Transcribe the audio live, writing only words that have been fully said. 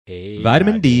Hey,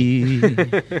 Vitamin Rodney. D.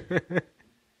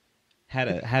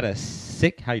 Had a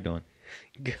sick. How you doing?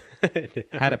 Good.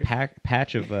 Had a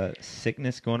patch of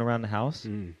sickness going around the house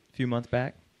a few months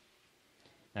back.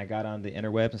 I got on the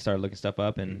interwebs and started looking stuff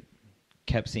up and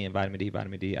kept seeing vitamin D,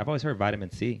 vitamin D. I've always heard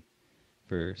vitamin C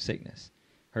for sickness.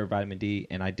 Heard vitamin D,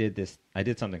 and I did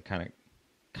something kind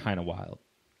of wild,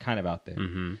 kind of out there.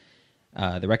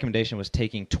 Mm-hmm. The recommendation was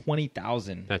taking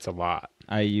 20,000 That's a lot.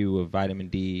 IU of vitamin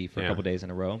D for a couple days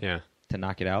in a row Yeah. to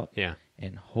knock it out. Yeah.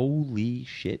 And holy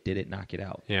shit, did it knock it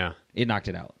out. Yeah. It knocked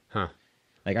it out. Huh.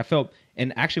 Like I felt,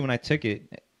 and actually when I took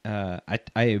it, I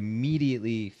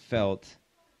immediately felt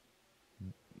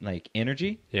like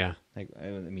energy. Yeah. Like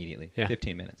immediately, Yeah.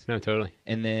 15 minutes. No, totally.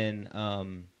 And then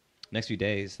next few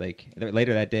days, like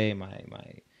later that day, my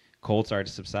cold started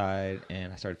to subside,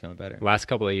 and I started feeling better. Last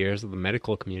couple of years, the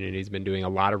medical community has been doing a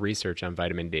lot of research on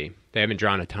vitamin D. They haven't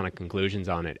drawn a ton of conclusions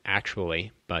on it,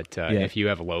 actually, but if you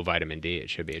have low vitamin D, it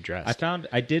should be addressed.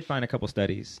 I did find a couple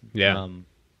studies. Yeah.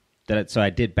 So I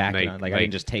did back it on. Like I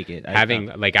didn't just take it.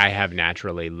 I have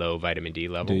naturally low vitamin D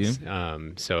levels. Do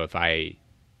you? So if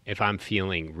I'm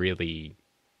feeling really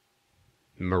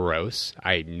morose,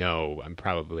 I know I'm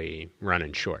probably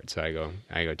running short. So I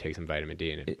go take some vitamin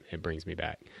D, and it brings me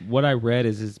back. What I read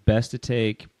is it's best to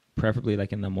take preferably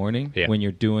like in the morning Yeah. when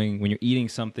you're eating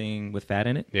something with fat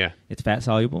in it. Yeah. It's fat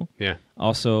soluble. Yeah.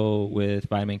 Also with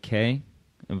vitamin K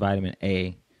and vitamin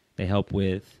A, they help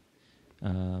with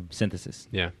synthesis.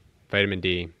 Yeah. Vitamin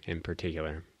D in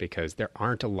particular, because there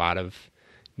aren't a lot of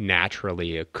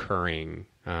naturally occurring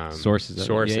sources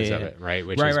of it, right?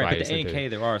 Which right, is why but the A and K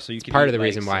there are, so you can part of eat, the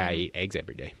reason why I some... eat eggs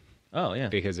every day. Oh yeah,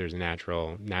 because there's a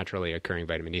naturally occurring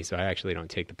vitamin D. So I actually don't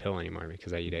take the pill anymore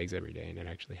because I eat eggs every day, and it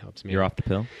actually helps me. You're off the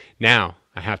pill? Now,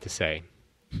 I have to say,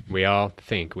 we all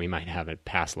think we might have a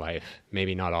past life.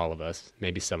 Maybe not all of us,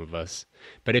 maybe some of us.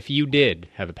 But if you did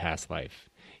have a past life,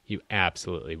 you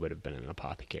absolutely would have been an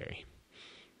apothecary.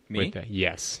 Me?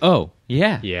 Yes. Oh,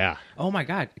 yeah. Yeah. Oh my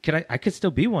God. I could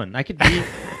still be one. I could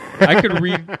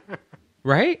read,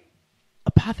 right?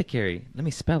 Apothecary. Let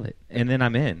me spell it. And then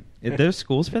I'm in. Is there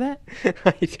schools for that?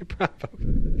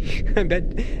 Probably. I bet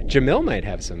Jamil might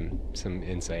have some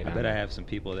insight on I bet I have some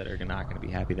people that are not going to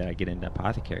be happy that I get into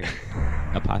apothecary.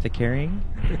 Apothecarying?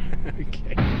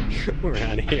 Okay. We're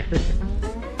out of here.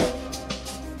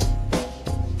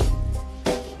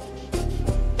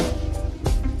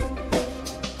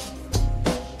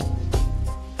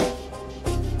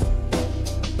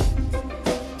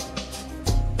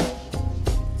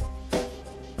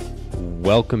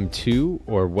 Welcome to,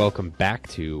 or welcome back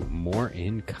to, More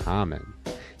in Common.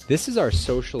 This is our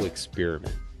social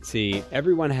experiment. See,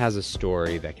 everyone has a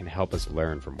story that can help us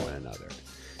learn from one another.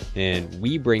 And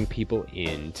we bring people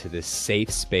into this safe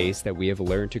space that we have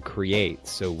learned to create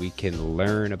so we can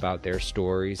learn about their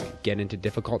stories and get into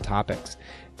difficult topics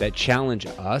that challenge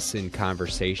us in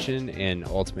conversation and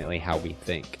ultimately how we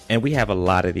think. And we have a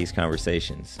lot of these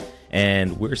conversations,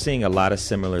 and we're seeing a lot of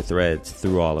similar threads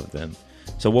through all of them.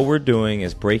 So what we're doing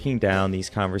is breaking down these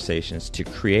conversations to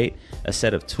create a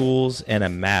set of tools and a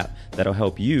map that'll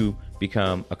help you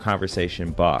become a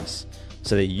conversation boss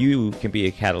so that you can be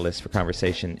a catalyst for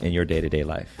conversation in your day-to-day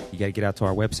life. You got to get out to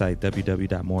our website,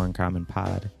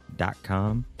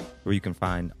 www.moreincommonpod.com, where you can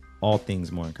find all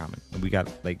things More in Common. And we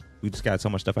just got so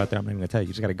much stuff out there, I'm not even going to tell you.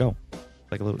 You just got to go.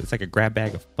 It's like a grab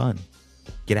bag of fun.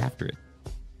 Get after it.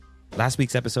 Last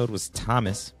week's episode was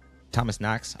Thomas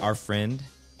Knox, our friend,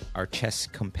 our chess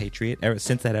compatriot. Ever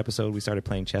since that episode, we started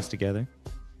playing chess together.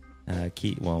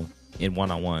 In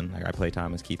one-on-one. Like I play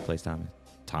Thomas, Keith plays Thomas,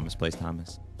 Thomas plays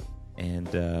Thomas. And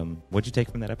what'd you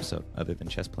take from that episode other than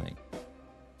chess playing?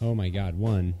 Oh my God!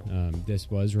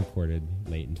 This was recorded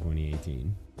late in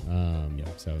 2018.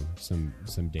 So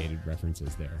some dated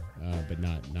references there, but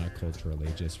not culturally,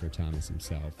 just for Thomas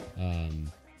himself.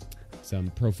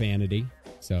 Some profanity.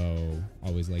 So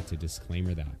always like to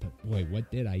disclaimer that. But boy,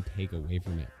 what did I take away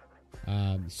from it?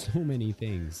 So many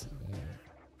things.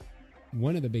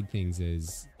 One of the big things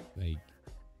is like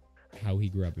how he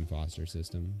grew up in foster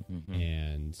system. Mm-hmm.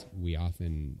 And we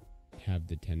often have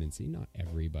the tendency, not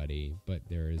everybody, but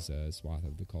there is a swath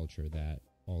of the culture that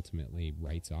ultimately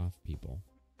writes off people.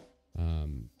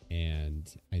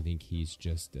 And I think he's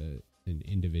just an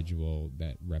individual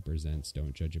that represents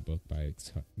don't judge a book by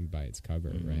its cover,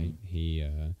 mm-hmm. right? He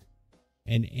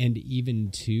and even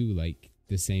to like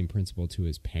the same principle to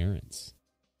his parents.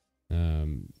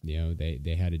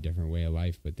 They had a different way of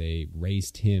life, but they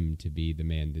raised him to be the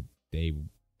man that they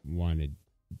wanted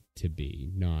to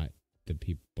be, not the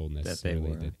people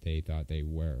necessarily that they thought they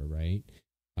were, right?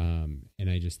 And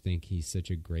I just think he's such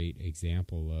a great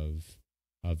example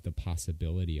of the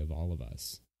possibility of all of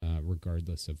us.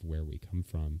 regardless of where we come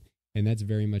from. And that's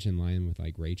very much in line with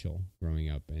like Rachel growing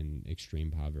up in extreme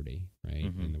poverty, right?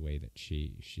 Mm-hmm. And the way that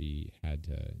she had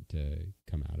to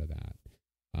come out of that.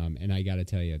 And I got to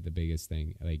tell you, the biggest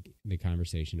thing, like the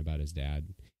conversation about his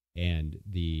dad and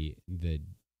the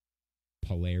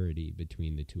polarity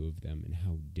between the two of them and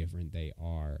how different they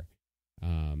are,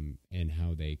 and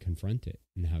how they confront it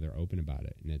and how they're open about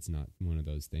it. And it's not one of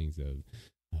those things of,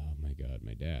 oh my God,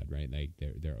 my dad, right? Like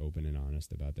they're open and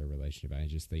honest about their relationship. I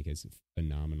just think it's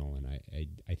phenomenal. And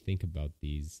I think about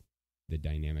the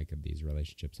dynamic of these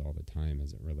relationships all the time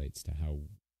as it relates to how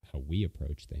we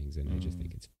approach things. And I just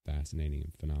think it's fascinating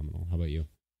and phenomenal. How about you?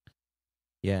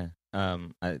 Yeah.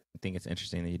 I think it's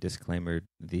interesting that you disclaimered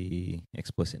the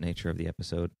explicit nature of the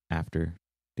episode after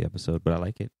the episode, but I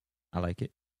like it.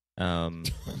 Oh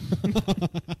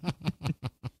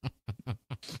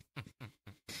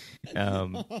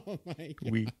my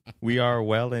God. We are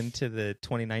well into the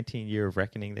 2019 year of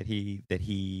reckoning that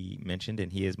he mentioned,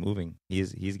 and he is moving.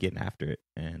 He's getting after it,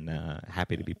 and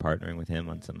happy to be partnering with him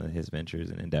on some of his ventures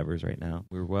and endeavors right now.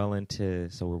 We're well into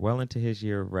his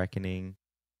year of reckoning,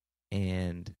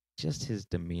 and just his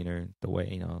demeanor, the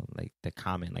way, like the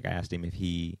comment, like I asked him if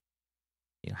he,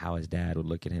 how his dad would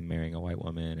look at him marrying a white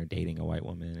woman or dating a white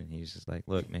woman, and he's just like,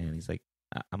 look, man, he's like,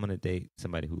 I'm going to date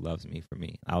somebody who loves me for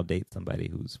me. I'll date somebody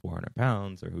who's 400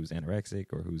 pounds or who's anorexic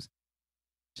or who's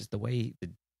just the way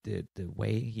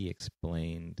he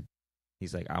explained.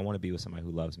 He's like, I want to be with somebody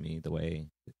who loves me the way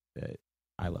that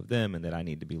I love them and that I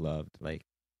need to be loved. Like,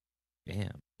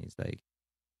 damn. He's like,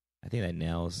 I think that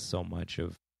nails so much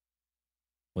of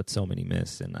what so many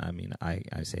miss. And I mean, I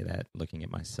say that looking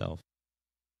at myself.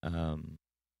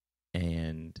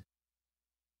 And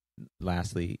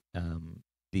lastly,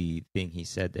 the thing he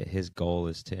said, that his goal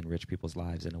is to enrich people's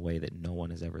lives in a way that no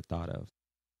one has ever thought of.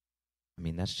 I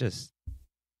mean, that's just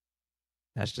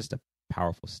a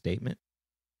powerful statement,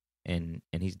 and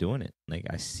he's doing it. Like,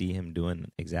 I see him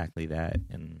doing exactly that,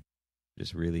 and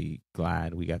just really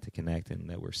glad we got to connect and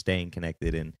that we're staying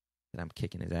connected, and that I'm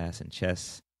kicking his ass in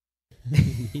chess.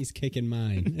 He's kicking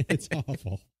mine. It's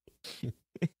awful.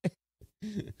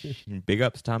 Big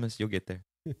ups, Thomas. You'll get there.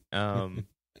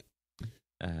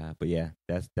 But yeah,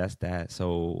 that's that.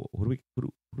 So who do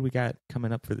we got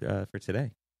coming up for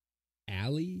today?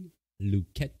 Allie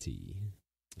Lucchetti.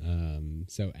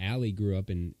 So Allie grew up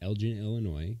in Elgin,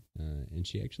 Illinois, and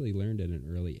she actually learned at an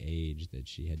early age that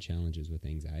she had challenges with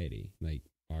anxiety, like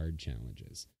hard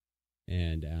challenges.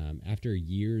 And after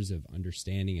years of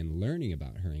understanding and learning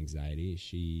about her anxiety,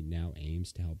 she now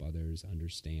aims to help others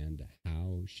understand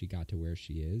how she got to where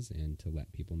she is and to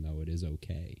let people know it is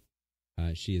okay.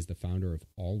 She is the founder of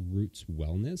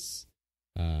AllRootsWellness,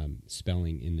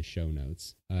 spelling in the show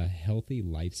notes, a healthy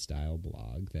lifestyle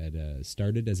blog that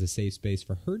started as a safe space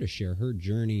for her to share her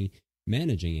journey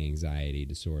managing anxiety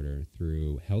disorder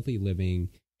through healthy living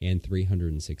and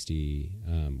 360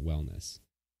 wellness.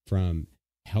 From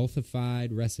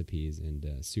healthified recipes and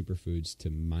superfoods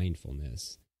to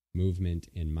mindfulness, movement,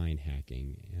 and mind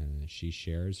hacking, she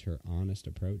shares her honest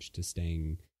approach to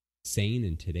staying sane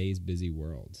in today's busy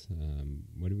world.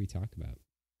 What do we talk about?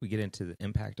 We get into the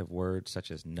impact of words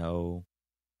such as no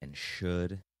and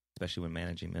should, especially when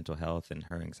managing mental health and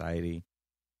her anxiety,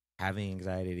 having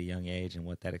anxiety at a young age and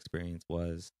what that experience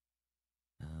was,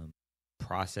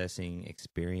 processing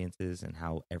experiences and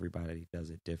how everybody does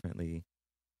it differently.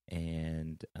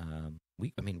 And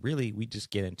we just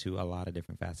get into a lot of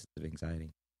different facets of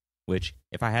anxiety, which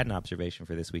if I had an observation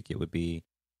for this week, it would be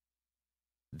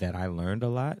that I learned a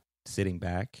lot sitting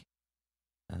back.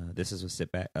 This is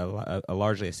a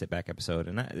largely a sit back episode,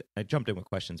 and I jumped in with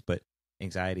questions, but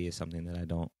anxiety is something that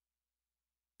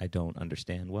I don't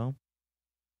understand well.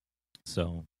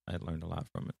 So I learned a lot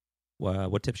from it.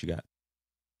 What tips you got?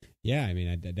 Yeah, I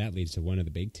mean, that leads to one of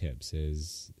the big tips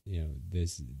is,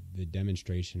 the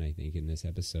demonstration, I think, in this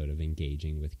episode of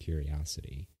engaging with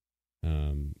curiosity.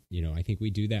 I think we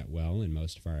do that well in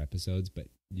most of our episodes, but,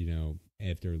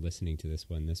 after listening to this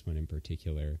one in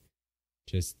particular,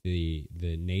 just the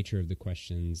nature of the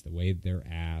questions, the way they're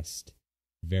asked,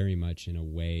 very much in a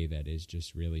way that is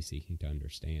just really seeking to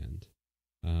understand.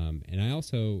 And I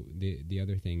also, the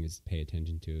other thing is pay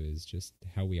attention to is just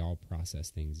how we all process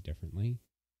things differently.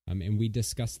 And we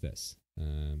discuss this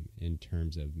in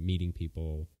terms of meeting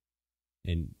people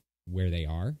and where they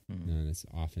are. Mm-hmm. It's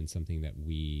often something that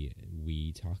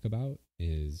we talk about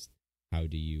is how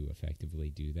do you effectively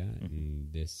do that? Mm-hmm.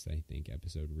 And this, I think,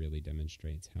 episode really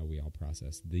demonstrates how we all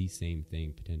process the same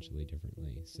thing potentially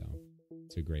differently. So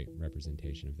it's a great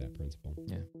representation of that principle.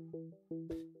 Yeah.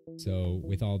 So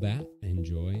with all that,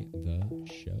 enjoy the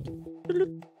show.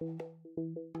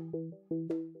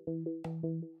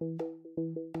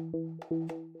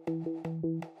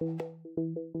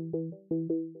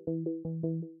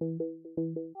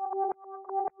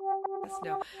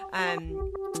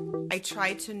 I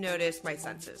try to notice my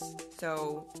senses.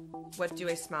 So what do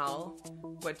I smell?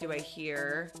 What do I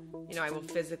hear? I will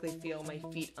physically feel my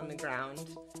feet on the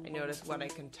ground. I notice what I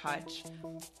can touch,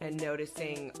 and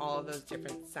noticing all of those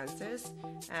different senses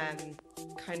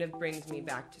kind of brings me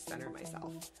back to center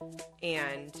myself.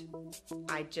 And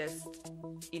I just,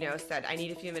 said I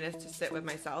need a few minutes to sit with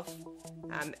myself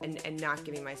and not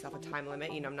giving myself a time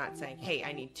limit. I'm not saying, hey,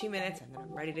 I need 2 minutes and then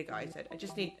I'm ready to go. I said, I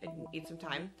need some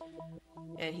time.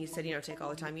 And he said, take all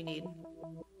the time you need.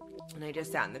 And I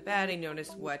just sat in the bed. I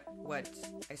noticed what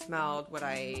I smelled, what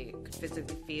I could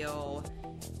physically feel.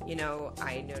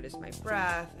 I noticed my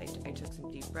breath. I took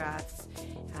some deep breaths,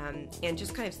 and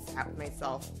just kind of sat with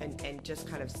myself and just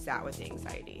kind of sat with the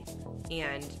anxiety.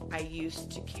 And I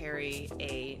used to carry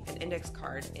an index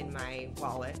card in my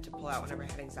wallet to pull out whenever I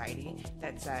had anxiety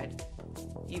that said,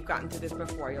 "You've gotten through this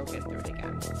before, you'll get through it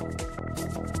again."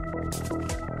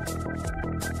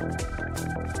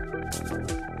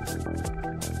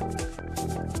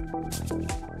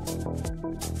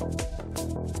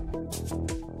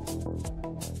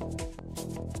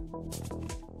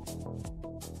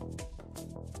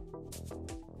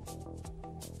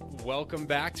 Welcome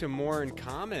back to More in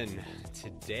Common.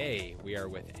 Today we are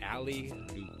with Allie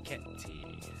Lucchetti.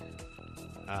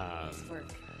 Nice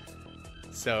work.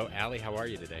 So, Allie, how are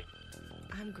you today?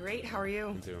 I'm great. How are you?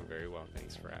 I'm doing very well.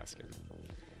 Thanks for asking.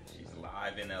 She's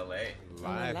live in LA.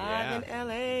 Live in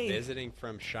LA. Visiting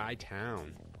from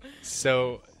Chi-Town.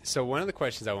 So one of the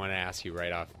questions I want to ask you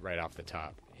right off the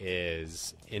top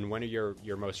is, in one of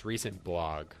your most recent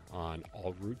blog on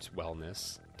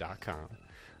AllRootsWellness.com,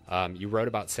 you wrote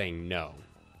about saying no,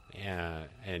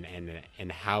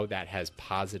 and how that has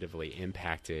positively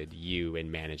impacted you in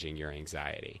managing your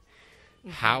anxiety.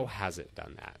 Mm-hmm. How has it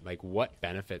done that? Like, what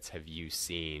benefits have you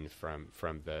seen from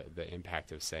the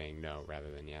impact of saying no rather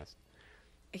than yes?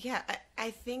 Yeah,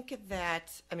 I think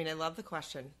that, I love the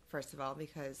question, first of all,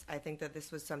 because I think that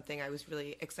this was something I was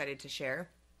really excited to share.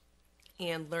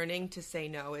 And learning to say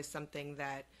no is something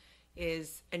that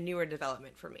is a newer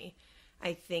development for me.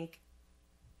 I think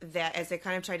that as I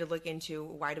kind of tried to look into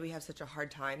why do we have such a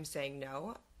hard time saying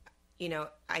no,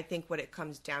 I think what it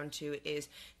comes down to is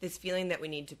this feeling that we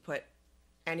need to put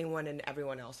anyone and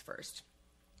everyone else first.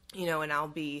 And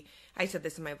I said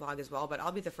this in my blog as well, but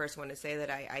I'll be the first one to say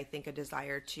that I think a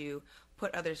desire to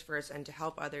put others first and to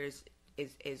help others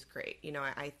is great.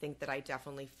 I think that I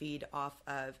definitely feed off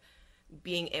of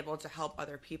being able to help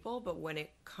other people, but when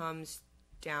it comes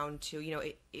down to,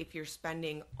 if you're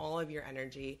spending all of your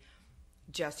energy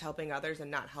just helping others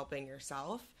and not helping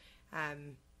yourself, I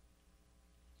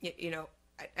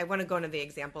want to go into the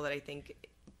example that I think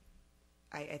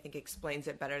explains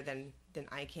it better than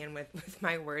I can with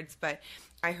my words, but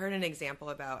I heard an example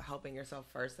about helping yourself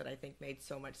first that I think made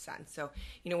so much sense. So,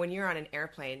 when you're on an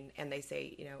airplane and they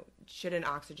say, should an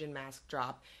oxygen mask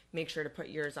drop, make sure to put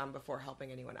yours on before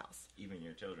helping anyone else. Even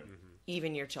your children. Mm-hmm.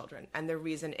 Even your children. And the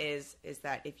reason is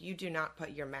that if you do not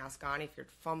put your mask on, if you're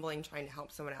fumbling trying to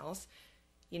help someone else,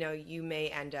 you may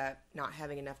end up not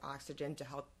having enough oxygen to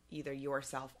help either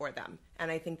yourself or them.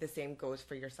 And I think the same goes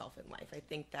for yourself in life. I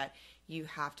think that you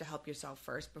have to help yourself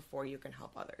first before you can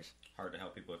help others. Hard to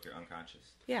help people if you're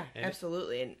unconscious. Yeah, and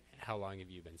absolutely. And how long have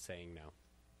you been saying no?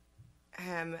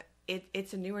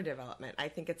 It's a newer development. I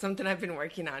think it's something I've been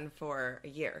working on for a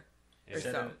year or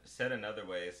so. Said another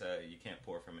way, it's you can't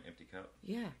pour from an empty cup.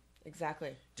 Yeah,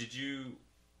 exactly. Do you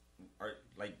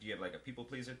have like a people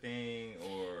pleaser thing,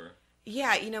 or?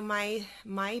 Yeah,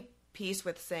 my piece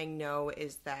with saying no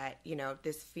is that,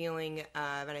 this feeling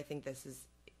of, and I think this is,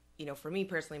 for me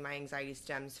personally, my anxiety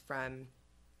stems from,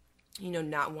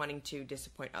 not wanting to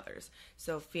disappoint others.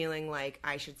 So feeling like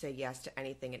I should say yes to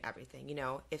anything and everything.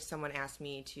 If someone asked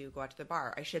me to go out to the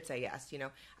bar, I should say yes.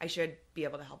 I should be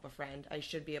able to help a friend. I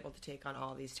should be able to take on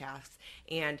all these tasks.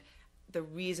 And the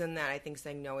reason that I think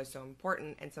saying no is so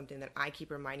important, and something that I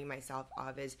keep reminding myself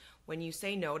of, is when you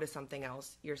say no to something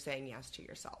else, you're saying yes to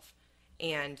yourself.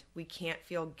 And we can't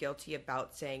feel guilty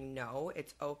about saying no.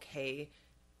 It's okay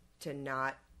to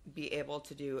not be able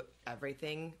to do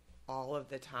everything all of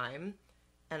the time.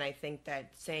 And I think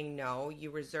that saying no,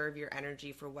 you reserve your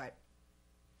energy for what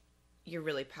you're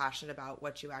really passionate about,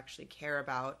 what you actually care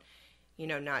about.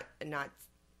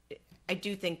 I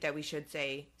do think that we should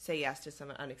say yes to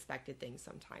some unexpected things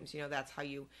sometimes. That's how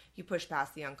you push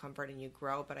past the uncomfort and you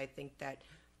grow. But I think that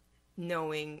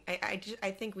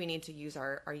I think we need to use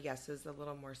our yeses a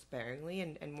little more sparingly,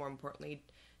 and more importantly,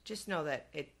 just know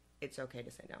that it's okay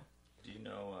to say no. Do you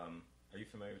know, are you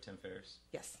familiar with Tim Ferriss?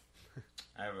 Yes.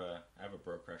 I have a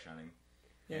bro crush on him.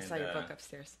 I saw your book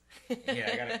upstairs. Yeah,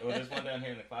 I got it. Well, there's one down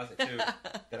here in the closet too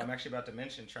that I'm actually about to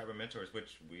mention, Tribe of Mentors,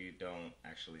 which we don't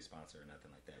actually sponsor or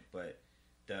nothing like that. But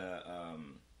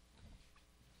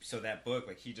so that book,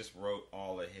 like, he just wrote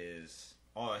all of his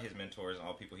mentors and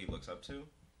all people he looks up to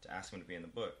ask him to be in the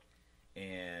book,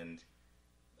 and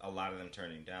a lot of them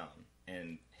turned him down.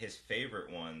 And his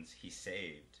favorite ones he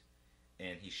saved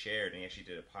and he shared, and he actually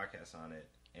did a podcast on it,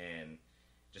 and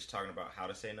just talking about how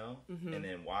to say no, and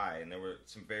then why. And there were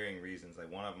some varying reasons.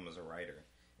 Like, one of them was a writer,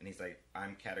 and he's like,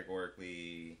 I'm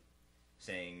categorically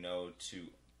saying no to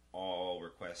all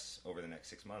requests over the next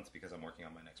 6 months because I'm working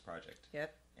on my next project.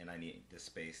 Yep. And I need this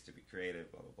space to be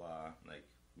creative, blah, blah, blah. Like,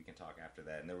 we can talk after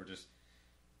that. And there were just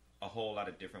a whole lot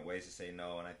of different ways to say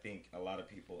no. And I think a lot of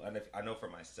people, and I know for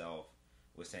myself,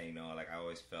 with saying no, like, I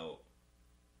always felt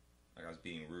like I was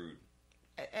being rude.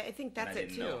 I think that's it,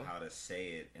 too. I didn't know how to say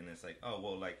it. And it's like, oh,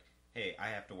 well, like, hey, I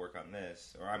have to work on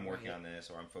this, or I'm working on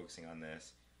this, or I'm focusing on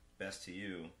this. Best to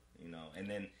you, you know. And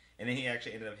then he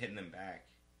actually ended up hitting them back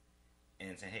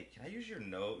and saying, hey, can I use your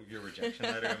rejection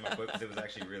letter in my book? Because it was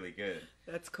actually really good.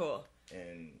 That's cool.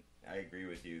 And I agree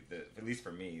with you that, at least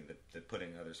for me, the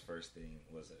putting others first thing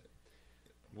was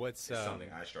something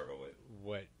I struggle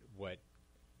with. What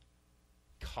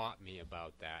caught me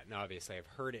about that, and obviously I've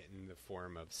heard it in the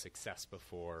form of success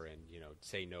before, and, you know,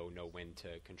 say no, know when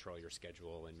to control your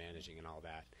schedule and managing and all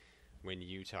that. When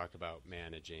you talk about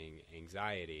managing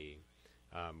anxiety,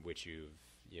 which you've,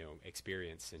 you know,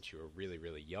 experienced since you were really,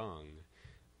 really young,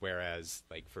 whereas,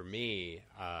 like, for me,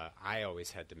 I always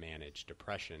had to manage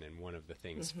depression, and one of the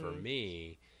things for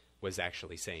me was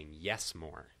actually saying yes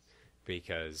more,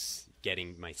 because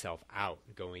getting myself out,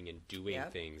 going and doing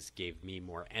things gave me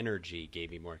more energy, gave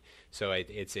me more. So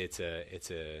it's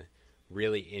a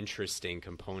really interesting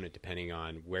component depending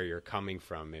on where you're coming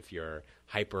from. If you're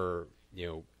hyper, you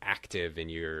know, active, and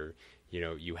you're, you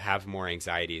know, you have more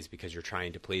anxieties because you're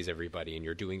trying to please everybody and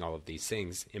you're doing all of these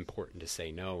things, important to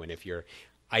say no. And if you're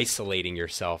isolating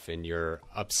yourself and you're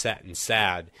upset and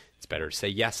sad, it's better to say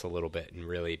yes a little bit and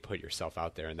really put yourself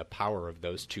out there. And the power of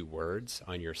those two words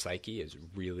on your psyche is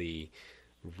really,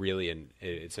 really,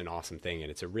 it's an awesome thing, and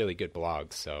it's a really good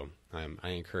blog. So I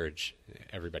encourage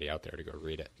everybody out there to go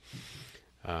read it.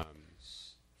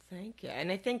 Thank you.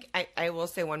 And I think I will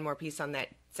say one more piece on that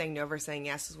saying no versus saying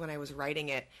yes is when I was writing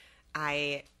it,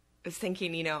 I was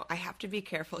thinking, you know, I have to be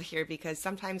careful here, because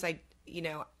sometimes I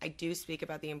do speak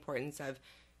about the importance of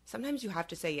sometimes you have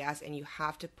to say yes, and you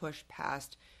have to push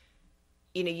past,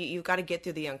 you know, you've got to get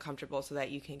through the uncomfortable so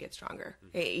that you can get stronger.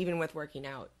 Even with working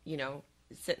out, you know,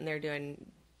 sitting there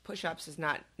doing push-ups is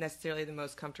not necessarily the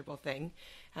most comfortable thing.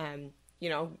 You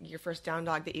know, your first down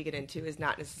dog that you get into is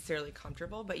not necessarily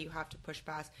comfortable, but you have to push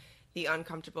past the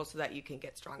uncomfortable so that you can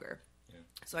get stronger. Yeah.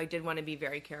 So I did want to be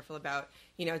very careful about,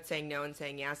 you know, saying no and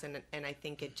saying yes. And I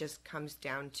think it just comes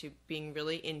down to being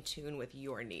really in tune with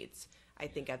your needs, I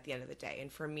think, at the end of the day.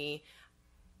 And for me,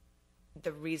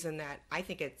 the reason that I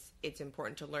think it's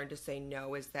important to learn to say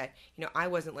no is that, you know, I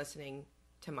wasn't listening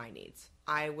to my needs.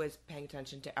 I was paying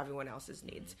attention to everyone else's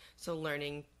needs. So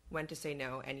learning when to say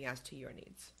no and yes to your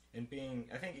needs. And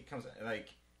I think it comes, like,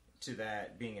 to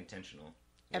that, being intentional.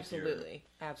 Absolutely.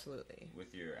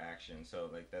 With your action. So,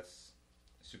 like, that's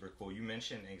super cool. You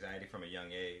mentioned anxiety from a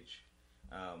young age.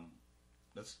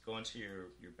 Let's go into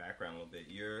your background a little bit.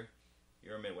 You're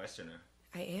a Midwesterner.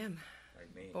 I am.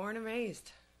 Like me. Born and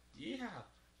raised. Yeah.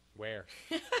 Where?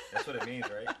 That's what it means,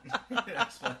 right?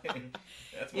 That's more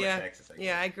Texas, I guess.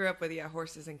 Yeah, I grew up with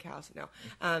horses and cows. No.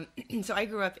 So I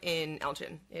grew up in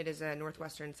Elgin. It is a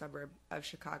northwestern suburb of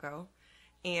Chicago.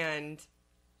 And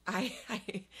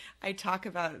I talk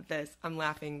about this. I'm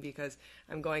laughing because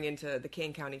I'm going into the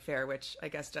Kane County Fair, which I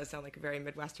guess does sound like a very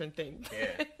Midwestern thing.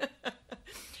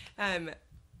 Yeah.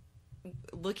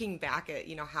 Looking back at,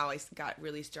 you know, how I got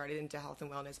really started into health and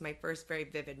wellness, my first very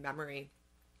vivid memory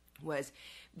was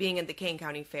being at the Kane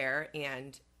County Fair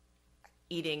and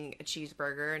eating a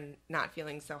cheeseburger and not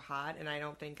feeling so hot. And I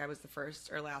don't think I was the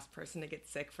first or last person to get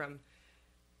sick from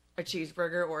a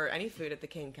cheeseburger or any food at the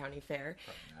Kane County Fair.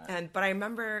 But I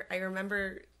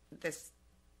remember this,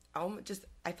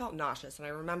 I felt nauseous, and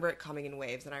I remember it coming in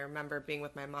waves. And I remember being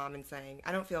with my mom and saying,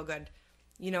 I don't feel good.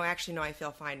 You know, actually, no, I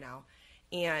feel fine now.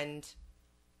 And,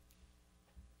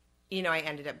 you know, I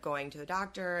ended up going to the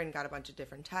doctor and got a bunch of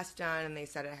different tests done, and they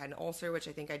said I had an ulcer, which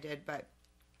I think I did. But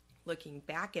looking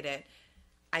back at it,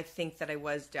 I think that I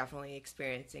was definitely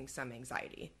experiencing some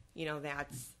anxiety. You know,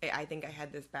 I think I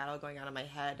had this battle going on in my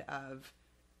head of,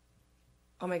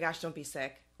 oh my gosh, don't be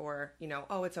sick, or,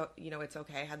 oh, it's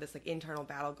okay. I had this like internal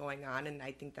battle going on, and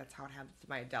I think that's how it happens in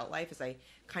my adult life, is I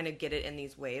kind of get it in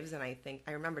these waves, and I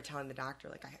remember telling the doctor,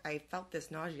 like, I felt this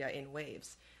nausea in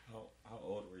waves. How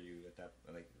old were you at that,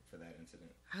 like, for that incident?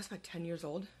 I was about 10 years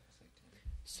old.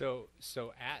 So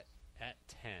at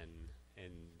 10,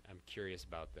 and I'm curious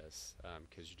about this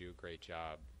because you do a great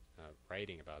job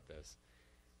writing about this.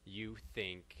 You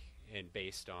think, and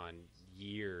based on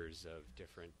years of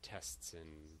different tests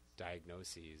and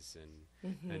diagnoses,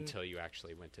 and until you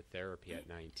actually went to therapy at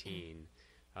 19,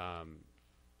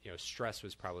 stress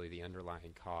was probably the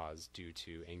underlying cause due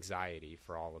to anxiety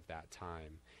for all of that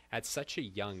time. At such a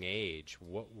young age,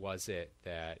 what was it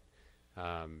that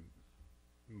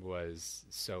was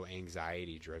so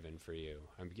anxiety driven for you?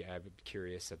 I'm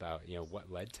curious about,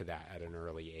 what led to that at an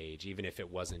early age, even if it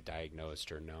wasn't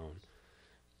diagnosed or known.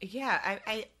 Yeah,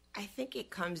 I think it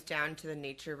comes down to the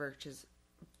nature versus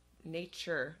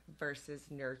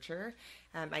nurture.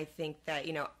 I think that,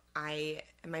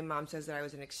 my mom says that I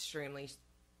was an extremely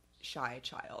shy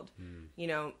child.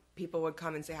 People would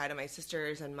come and say hi to my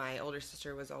sisters, and my older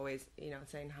sister was always,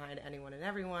 saying hi to anyone and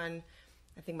everyone.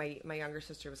 I think my younger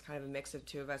sister was kind of a mix of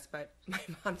two of us, but my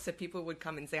mom said people would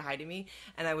come and say hi to me,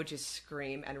 and I would just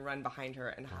scream and run behind her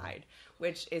and hide,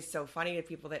 which is so funny to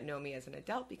people that know me as an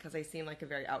adult because I seem like a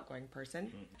very outgoing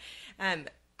person.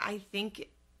 I think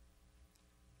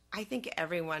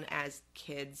everyone as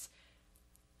kids,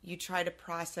 you try to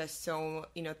process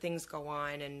things go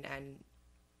on, and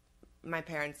my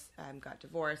parents got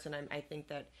divorced, and I think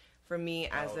that for me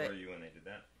How old were you when they did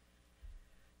that?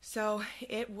 So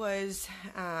it was,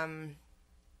 I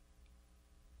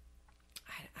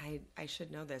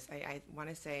should know this. I want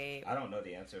to say. I don't know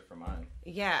the answer for mine.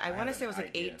 Yeah, I want to say it was like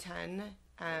idea. 8, 10.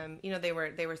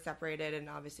 They were separated and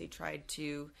obviously tried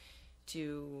to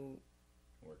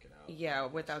work it out. Yeah,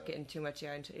 without getting too much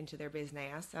into their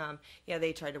business.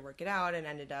 They tried to work it out and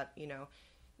ended up,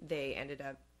 they ended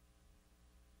up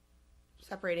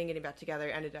separating, getting back together,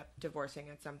 ended up divorcing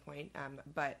at some point.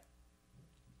 But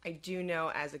I do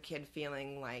know as a kid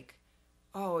feeling like,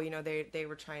 they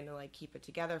were trying to like keep it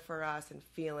together for us, and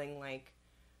feeling like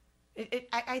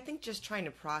I think just trying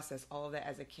to process all of that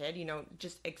as a kid,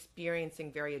 just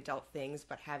experiencing very adult things,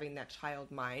 but having that child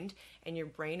mind, and your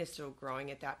brain is still growing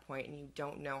at that point, and you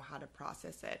don't know how to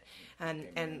process it.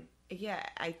 And yeah,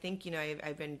 I think,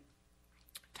 I've been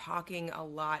talking a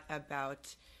lot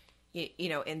about,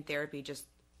 in therapy, just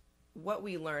what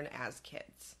we learn as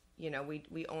kids.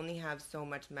 We only have so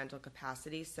much mental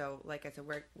capacity. So like I said,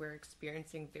 we're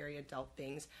experiencing very adult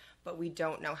things, but we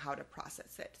don't know how to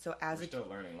process it. So we're still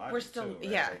learning logic. We're still,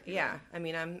 too, right? Yeah. I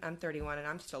mean, I'm 31 and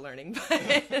I'm still learning,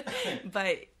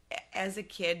 but as a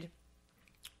kid,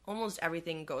 almost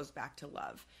everything goes back to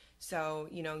love. So,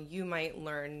 you might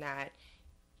learn that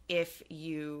if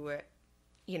you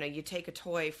take a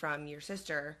toy from your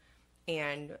sister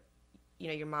and,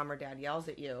 your mom or dad yells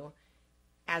at you,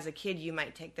 as a kid, you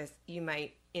might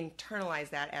internalize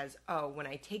that as, oh, when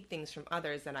I take things from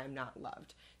others, then I'm not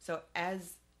loved. So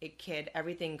as a kid,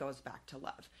 everything goes back to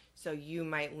love. So you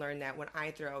might learn that when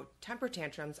I throw temper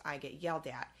tantrums, I get yelled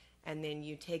at. And then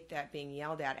you take that being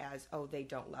yelled at as, oh, they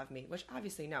don't love me, which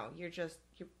obviously no, you're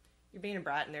being a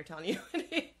brat and they're telling you to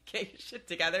get your shit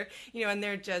together, and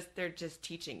they're just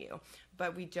teaching you.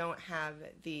 But we don't have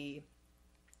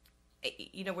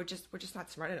we're just not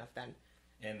smart enough then.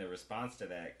 And the response to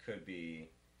that could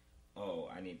be, oh,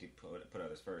 I need to put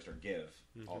others first, or give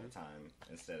all the time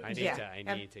instead of. I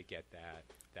need to get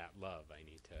that love. I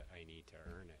need to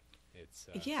earn it. It's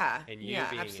and you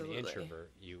being absolutely. an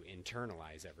introvert, you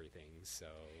internalize everything, so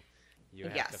you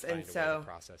have to and find a way to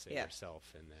process it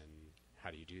yourself. And then how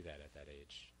do you do that at that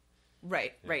age?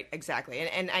 Right, exactly.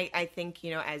 And I think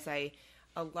as a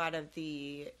lot of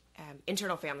the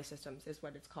internal family systems is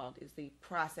what it's called, is the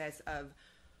process of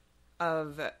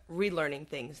relearning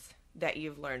things that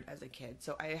you've learned as a kid.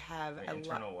 So I have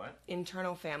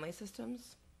internal family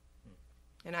systems.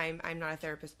 And I'm not a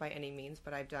therapist by any means,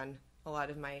 but I've done a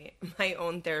lot of my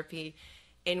own therapy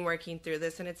in working through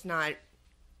this, and it's not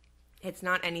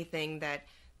anything that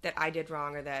I did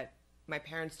wrong or that my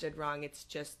parents did wrong. It's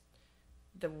just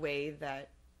the way that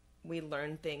we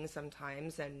learn things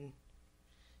sometimes. And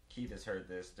Keith has heard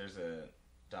this. There's a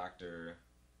doctor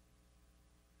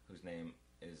whose name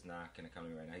is not going to come to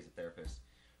me right now. He's a therapist,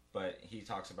 but he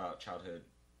talks about childhood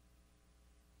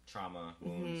trauma,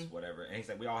 wounds, whatever. And he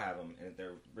said we all have them, and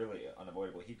they're really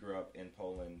unavoidable. He grew up in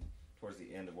Poland towards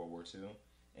the end of World War II,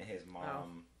 and his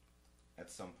mom at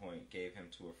some point gave him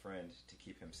to a friend to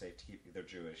keep him safe, they're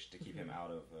Jewish, to keep him out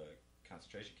of a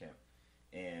concentration camp.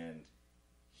 And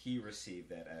he received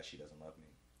that as, she doesn't love me.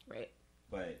 Right.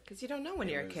 but because you don't know when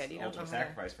you're a kid. You don't know how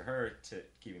sacrifice for her to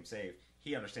keep him safe.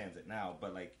 He understands it now,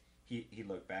 but like he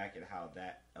looked back at how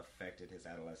that affected his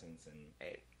adolescence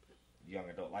and young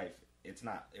adult life. It's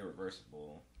not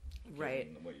irreversible, right?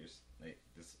 What you're like,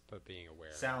 this, but being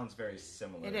aware sounds very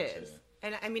similar. It is,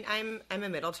 and I mean, I'm a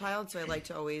middle child, so I like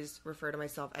to always refer to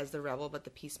myself as the rebel, but the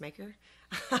peacemaker.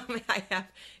 I have,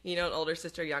 an older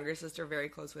sister, younger sister, very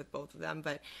close with both of them,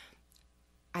 but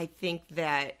I think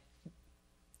that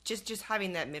just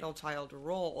having that middle child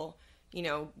role,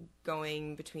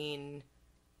 going between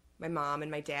my mom and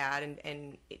my dad,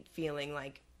 and feeling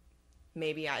like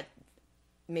maybe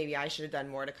I should have done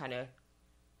more to kind of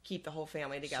keep the whole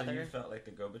family together. So you felt like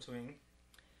the go-between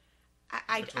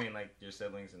between like your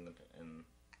siblings and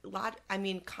a lot. I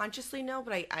mean, consciously no,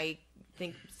 but I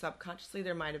think subconsciously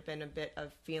there might have been a bit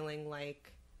of feeling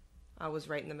like I was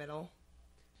right in the middle.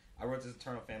 I wrote this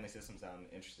internal family systems down.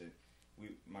 Interested.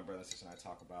 My brother and sister and I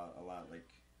talk about a lot, like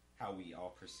how we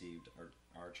all perceived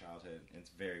our childhood, and it's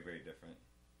very, very different.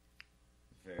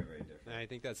 Very, very different. And I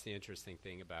think that's the interesting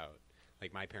thing about,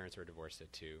 like, my parents were divorced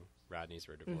at 2. Rodney's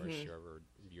were divorced.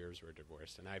 Yours were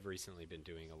divorced. And I've recently been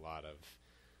doing a lot of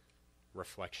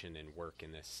reflection and work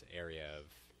in this area of,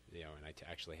 and I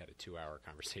actually had a 2-hour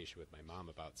conversation with my mom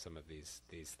about some of these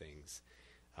things.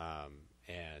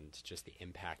 And just the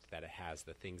impact that it has,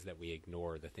 the things that we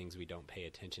ignore, the things we don't pay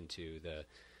attention to,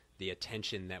 the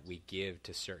attention that we give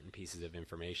to certain pieces of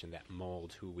information that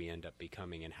mold who we end up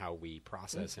becoming and how we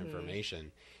process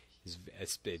information.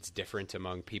 It's different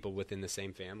among people within the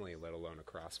same family, let alone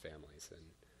across families. And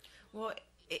well,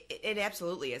 it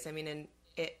absolutely is. I mean,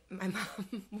 my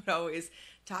mom would always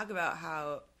talk about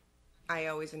how I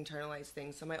always internalize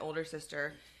things. So my older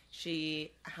sister,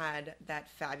 she had that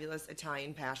fabulous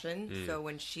Italian passion. So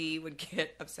when she would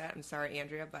get upset, I'm sorry,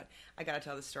 Andrea, but I got to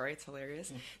tell the story. It's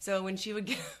hilarious. So when she would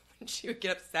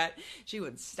get upset, she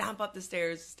would stomp up the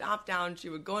stairs, stomp down. She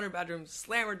would go in her bedroom,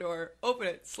 slam her door, open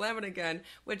it, slam it again,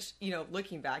 which,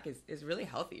 looking back is really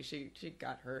healthy. She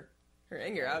got her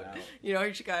anger out.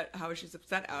 She got how she's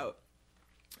upset out.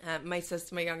 My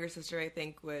younger sister, I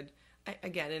think, would,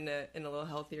 again, in a little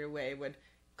healthier way, would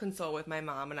console with my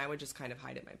mom, and I would just kind of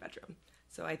hide in my bedroom.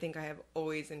 So I think I have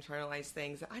always internalized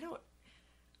things. I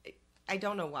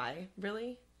don't know why,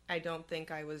 really. I don't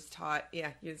think I was taught,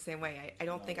 you're the same way. I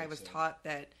don't think I was taught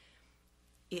that,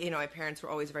 my parents were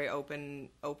always very open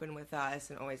with us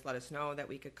and always let us know that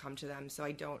we could come to them. So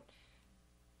I don't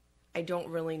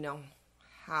really know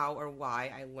how or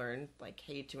why I learned, like,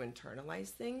 hey, to internalize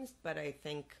things, but I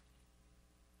think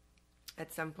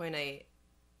at some point I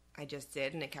just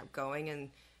did, and it kept going, and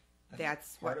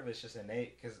that's part of it's just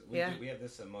innate, because we have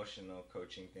this emotional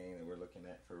coaching thing that we're looking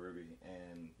at for Ruby,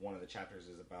 and one of the chapters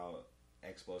is about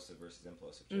explosive versus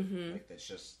implosive children. Like, that's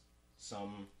just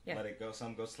some let it go,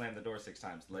 some go slam the door 6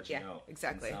 times, let you know.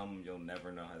 Exactly. And some you'll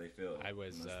never know how they feel.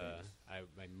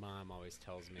 My mom always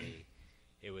tells me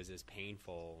it was as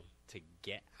painful to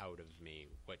get out of me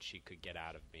what she could get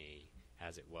out of me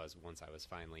as it was once I was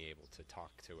finally able to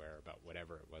talk to her about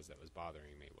whatever it was that was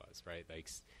bothering me was, right? Like,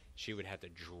 she would have to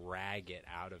drag it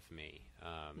out of me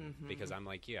because I'm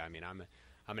like you. I mean, I'm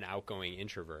an outgoing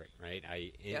introvert, right?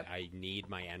 I need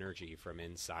my energy from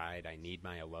inside. I need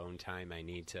my alone time. I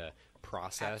need to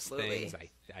process things.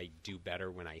 I do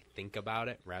better when I think about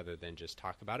it rather than just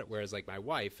talk about it. Whereas, like, my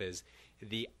wife is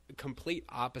the complete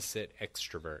opposite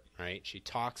extrovert, right? She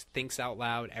talks, thinks out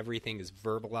loud. Everything is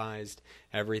verbalized.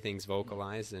 Everything's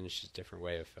vocalized, and it's just a different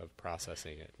way of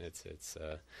processing it.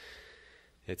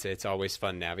 It's always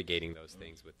fun navigating those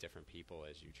things with different people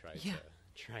as you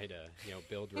try to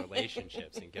build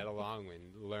relationships and get along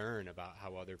and learn about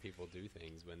how other people do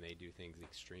things when they do things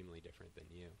extremely different than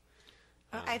you.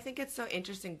 I think it's so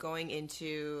interesting going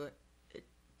into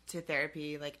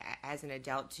therapy, like, as an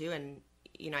adult too, and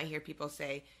I hear people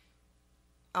say,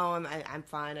 "Oh, I'm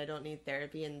fine. I don't need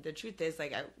therapy," and the truth is,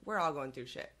 like, we're all going through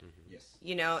shit. Yes.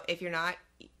 If you're not,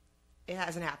 it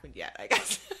hasn't happened yet, I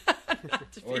guess.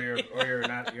 or you're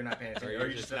not paying attention, or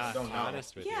you just not don't know.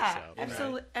 Honest with yourself.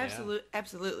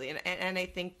 Absolutely, and I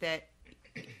think that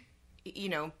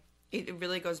it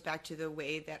really goes back to the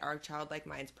way that our childlike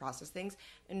minds process things,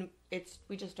 and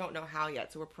we just don't know how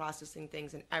yet. So we're processing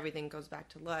things, and everything goes back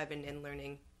to love and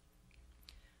learning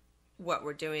what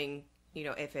we're doing.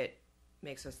 If it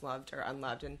makes us loved or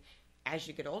unloved, and as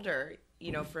you get older,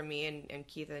 for me and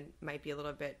Keith, it might be a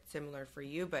little bit similar for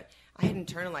you, but I had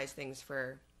internalized things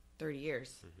for 30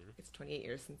 years. It's 28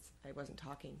 years since I wasn't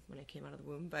talking when I came out of the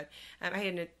womb, but I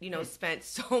had, spent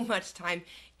so much time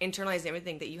internalizing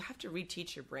everything that you have to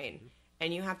reteach your brain,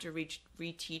 and you have to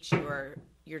reteach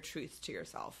your truths to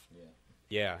yourself.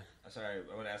 Yeah. Sorry,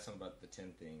 I want to ask something about the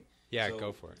 10 thing. Yeah, so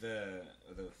go for it. The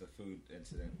food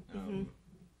incident. Mm-hmm.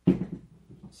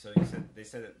 So you said they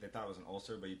said that they thought it was an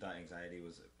ulcer, but you thought anxiety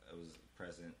was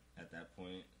present at that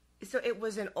point. So it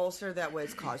was an ulcer that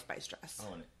was caused by stress.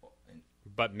 Oh,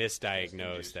 But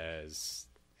misdiagnosed as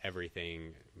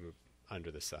everything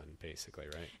under the sun, basically,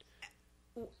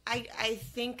 right? I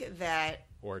think that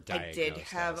Or I did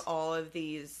diagnosed have as. all of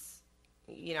these.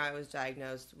 I was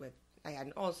diagnosed with. I had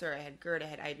an ulcer. I had GERD. I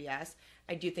had IBS.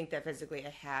 I do think that physically I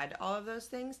had all of those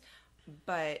things,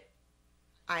 but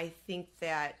I think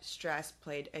that stress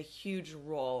played a huge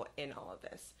role in all of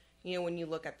this. When you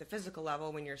look at the physical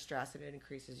level, when you're stressed, it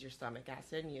increases your stomach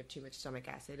acid, and you have too much stomach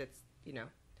acid. It's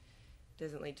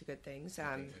doesn't lead to good things.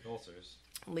 things like ulcers.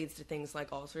 Leads to things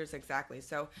like ulcers, exactly.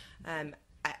 So, when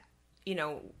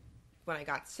I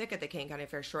got sick at the Kane County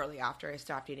Fair shortly after, I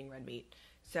stopped eating red meat.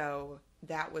 So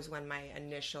that was when my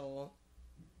initial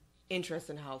interest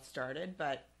in health started.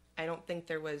 But I don't think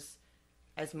there was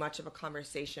as much of a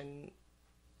conversation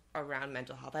around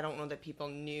mental health. I don't know that people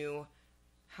knew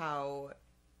how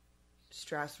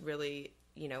stress really,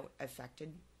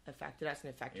 affected us and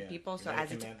affected people. So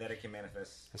that it can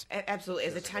manifest. Absolutely.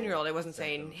 As a 10-year-old, I wasn't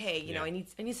saying, hey, Yeah. I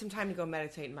need some time to go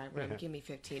meditate in my room. Give me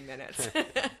 15 minutes.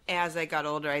 As I got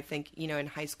older, I think, in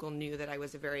high school knew that I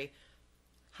was a very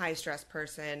high stress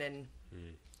person. And,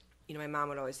 my mom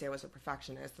would always say I was a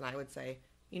perfectionist. And I would say,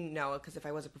 because if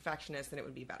I was a perfectionist, then it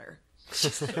would be better.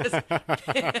 So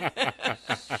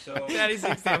Daddy's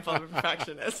the example of a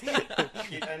perfectionist.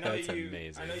 That's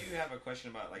amazing. I know you have a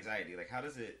question about anxiety. Like, how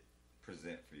does it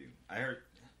present for you? I heard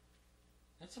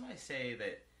somebody say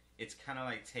that it's kind of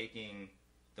like taking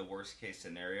the worst case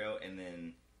scenario and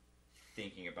then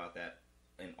thinking about that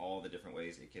in all the different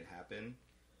ways it could happen.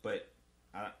 But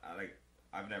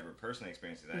I've never personally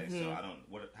experienced that, so I don't.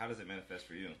 How does it manifest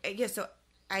for you? Yeah, so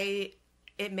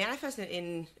it manifests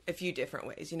in a few different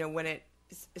ways. When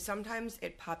sometimes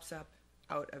it pops up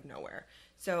out of nowhere.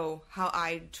 So how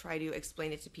I try to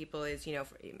explain it to people is,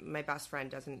 my best friend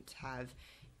doesn't have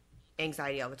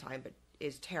anxiety all the time, but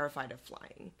is terrified of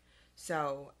flying.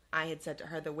 So I had said to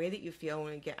her, the way that you feel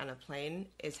when we get on a plane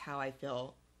is how I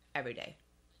feel every day.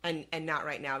 And not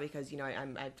right now because,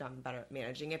 I've done better at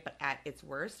managing it, but at its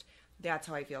worst, that's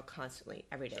how I feel constantly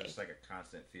every day. So it's like a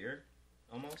constant fear?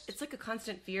 Almost? It's like a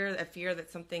constant fear, a fear that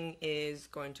something is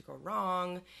going to go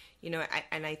wrong.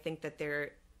 And I think that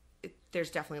there's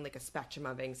definitely like a spectrum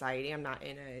of anxiety. I'm not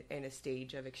in a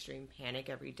stage of extreme panic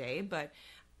every day, but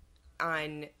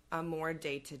on a more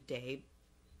day-to-day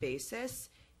basis,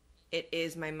 it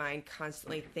is my mind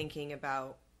constantly thinking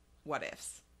about what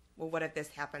ifs. Well, what if this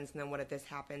happens, and then what if this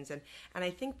happens? And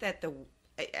I think that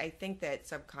I think that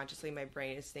subconsciously my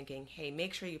brain is thinking, hey,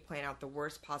 make sure you plan out the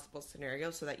worst possible scenario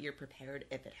so that you're prepared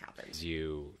if it happens.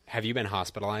 Have you been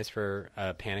hospitalized for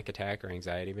a panic attack or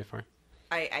anxiety before?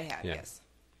 I have, Yeah. yes.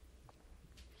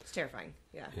 It's terrifying,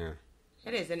 yeah. Yeah.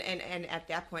 It is, and at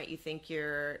that point you think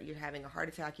you're having a heart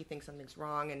attack, you think something's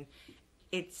wrong, and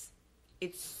it's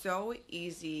so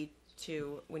easy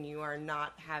to, when you are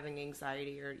not having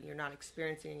anxiety or you're not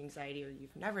experiencing anxiety or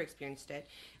you've never experienced it,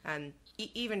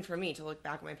 even for me to look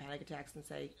back at my panic attacks and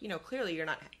say, clearly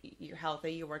you're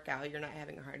healthy, you work out, you're not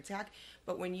having a heart attack,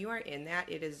 but when you are in that,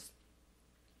 it's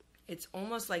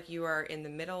almost like you are in the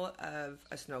middle of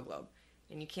a snow globe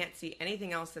and you can't see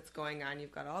anything else that's going on.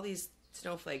 You've got all these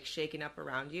snowflakes shaking up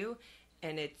around you,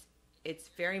 and it's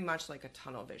very much like a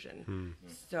tunnel vision.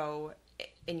 So,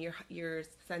 and your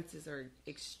senses are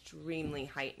extremely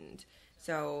heightened.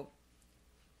 So,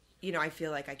 I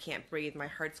feel like I can't breathe. My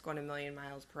heart's going a million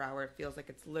miles per hour. It feels like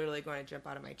it's literally going to jump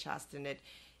out of my chest, and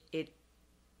it's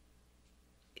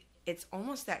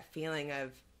almost that feeling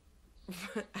of.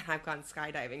 I've gone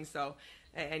skydiving, so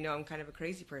I know I'm kind of a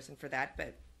crazy person for that.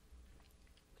 But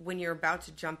when you're about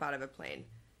to jump out of a plane.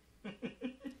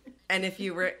 And if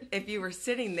you were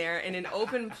sitting there in an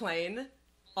open plane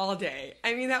all day,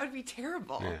 I mean, that would be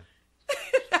terrible. Yeah.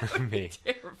 That would be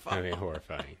terrible. That'd be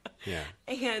horrifying. Yeah.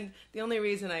 And the only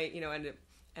reason I,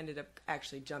 ended up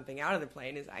actually jumping out of the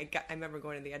plane is I remember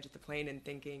going to the edge of the plane and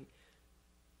thinking,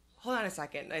 hold on a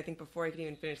second. I think before I could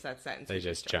even finish that sentence, They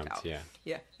just jumped out. Yeah.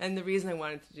 Yeah. And the reason I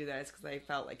wanted to do that is because I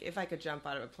felt like if I could jump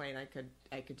out of a plane,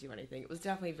 I could do anything. It was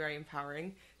definitely very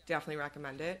empowering. Definitely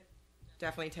recommend it.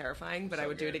 Definitely terrifying, but I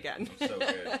would do it again. So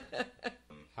good.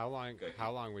 How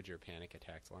long would your panic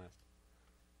attacks last?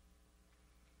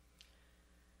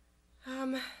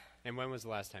 And when was the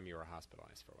last time you were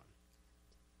hospitalized for one?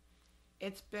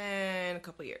 It's been a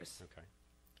couple years. Okay.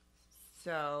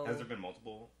 So Has there been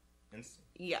multiple instances?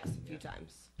 yes, a few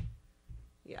times.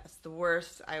 Yes, the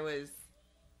worst. I was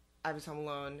home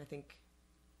alone. I think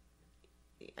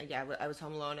I was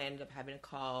home alone. I ended up having to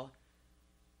call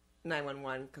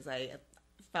 911 because I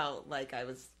felt like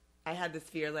I had this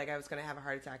fear like I was going to have a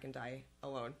heart attack and die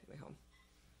alone in my home.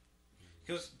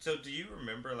 So do you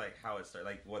remember like how it started,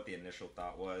 like what the initial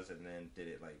thought was, and then did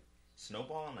it like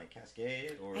snowball and like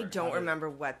cascade? Or I don't remember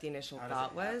what the initial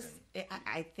thought was.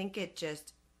 I think it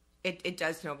just it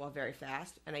does snowball very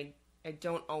fast, and I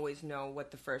don't always know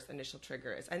what the first initial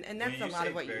trigger is, and that's a lot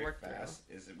of what you work fast,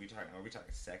 through. Are we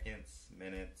talking seconds,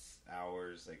 minutes,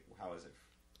 hours? Like how is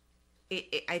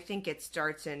it? I think it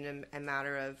starts in a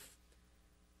matter of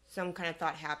some kind of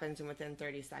thought happens, and within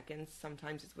 30 seconds.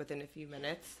 Sometimes it's within a few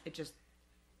minutes. It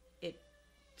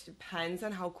depends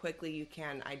on how quickly you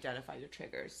can identify your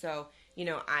triggers. So,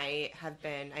 I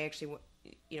actually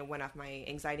went off my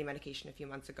anxiety medication a few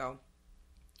months ago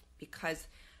because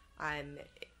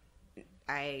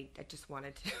I just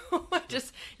wanted to.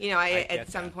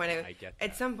 At some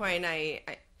point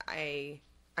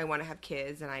I want to have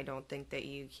kids, and I don't think that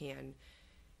you can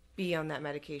be on that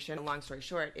medication. Long story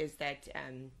short is that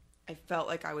I felt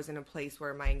like I was in a place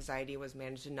where my anxiety was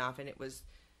managed enough, and it was,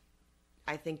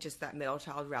 I think, just that middle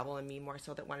child rebel in me more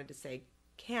so that wanted to say,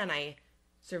 can I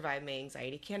survive my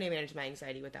anxiety? Can I manage my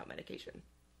anxiety without medication?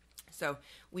 So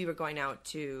we were going out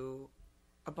to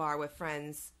a bar with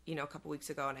friends, a couple weeks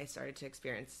ago, and I started to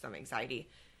experience some anxiety.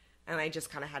 And I just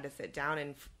kind of had to sit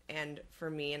down, and for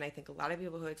me, and I think a lot of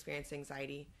people who experience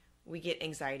anxiety, we get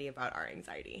anxiety about our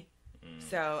anxiety.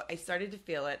 So I started to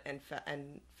feel it and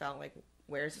felt like,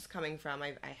 where is this coming from?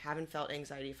 I haven't felt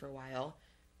anxiety for a while.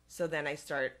 So then I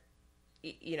start,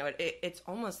 it's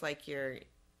almost like you're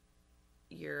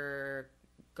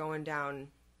going down,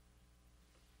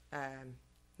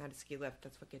 not a ski lift,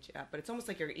 that's what gets you up, but it's almost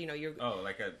like you're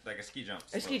like a ski jump.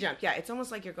 A ski jump, yeah. It's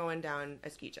almost like you're going down a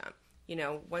ski jump.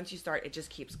 Once you start, it just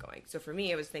keeps going. So for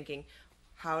me, I was thinking,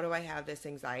 how do I have this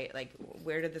anxiety? Like,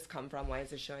 where did this come from? Why is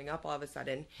this showing up all of a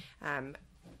sudden?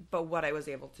 But what I was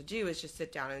able to do is just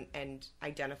sit down and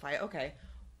identify, okay,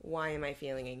 why am I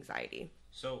feeling anxiety?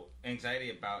 So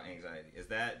anxiety about anxiety, does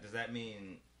that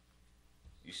mean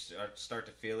you start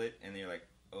to feel it and you're like,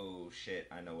 oh shit,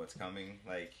 I know what's coming,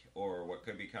 like, or what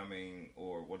could be coming,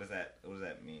 or what does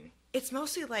that mean? It's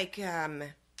mostly like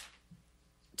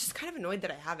just kind of annoyed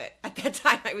that I have it. At that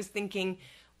time I was thinking,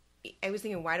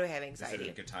 why do I have anxiety? This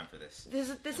isn't a good time for this.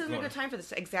 This isn't a good time for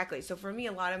this. Exactly. So for me,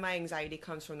 a lot of my anxiety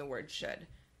comes from the word should.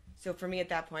 So for me at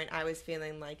that point, I was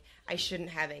feeling like I shouldn't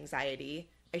have anxiety.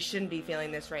 I shouldn't be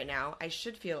feeling this right now. I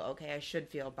should feel okay. I should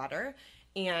feel better.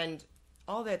 And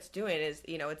all that's doing is,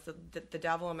 it's the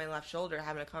devil on my left shoulder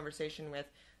having a conversation with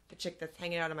the chick that's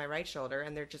hanging out on my right shoulder,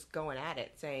 and they're just going at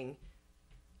it saying,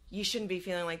 you shouldn't be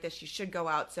feeling like this. You should go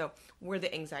out. So where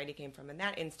the anxiety came from in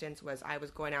that instance was I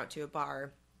was going out to a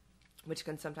bar, which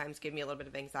can sometimes give me a little bit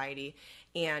of anxiety,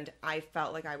 and I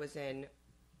felt like I was in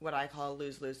what I call a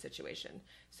lose-lose situation.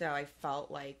 So I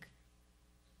felt like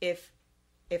if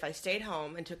I stayed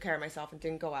home and took care of myself and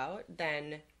didn't go out,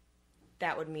 then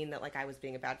that would mean that like I was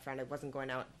being a bad friend. I wasn't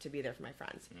going out to be there for my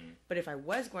friends. But if I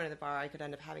was going to the bar, I could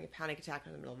end up having a panic attack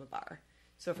in the middle of a bar.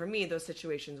 So for me, those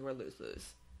situations were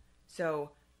lose-lose.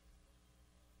 So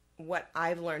what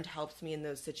I've learned helps me in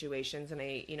those situations, and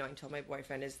I told my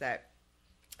boyfriend, is that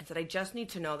I said, I just need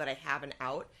to know that I have an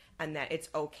out and that it's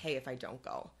okay if I don't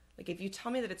go. Like, if you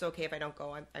tell me that it's okay if I don't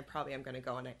go, I probably am going to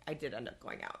go, and I did end up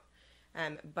going out.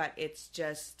 But it's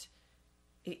just,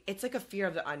 it's like a fear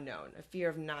of the unknown, a fear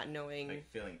of not knowing.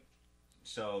 Like feeling,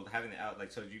 so having the out,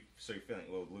 like, so you're feeling,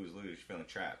 well, lose-lose, you're feeling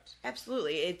trapped.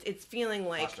 Absolutely. It's feeling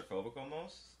like. Claustrophobic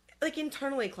almost? Like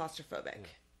internally claustrophobic.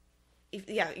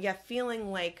 Yeah,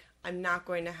 feeling like I'm not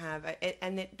going to have,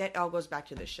 and that all goes back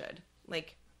to the should.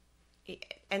 Like,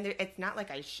 and it's not like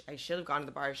I should have gone to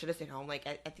the bar. I should have stayed home. Like,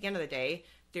 at the end of the day,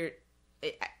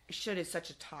 should is such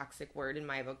a toxic word in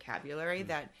my vocabulary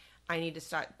that I need to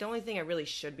stop. The only thing I really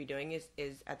should be doing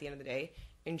is at the end of the day,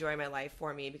 enjoy my life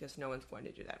for me, because no one's going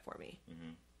to do that for me.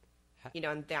 Mm-hmm.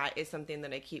 And that is something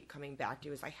that I keep coming back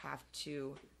to, is I have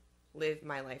to live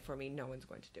my life for me. No one's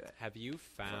going to do it. Have you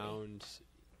found,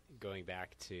 going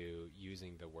back to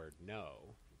using the word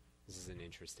no, this is an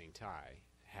interesting tie,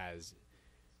 has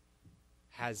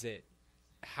it,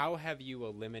 how have you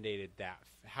eliminated that?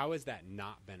 How has that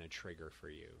not been a trigger for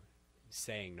you,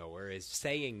 saying no? Or is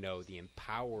saying no the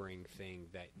empowering thing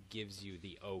that gives you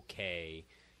the okay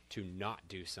to not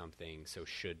do something, so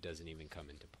should doesn't even come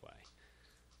into play?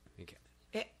 Okay.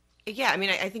 Yeah, I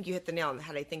mean, I think you hit the nail on the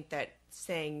head. I think that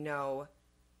saying no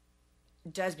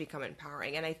does become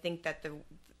empowering, and I think that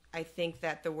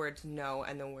the words no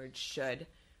and the word should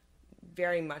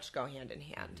very much go hand in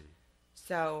hand.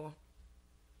 So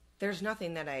there's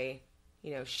nothing that I,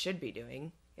 should be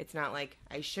doing. It's not like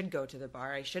I should go to the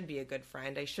bar. I should be a good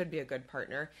friend. I should be a good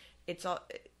partner. It's all,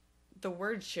 the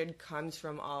word should comes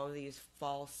from all of these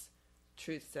false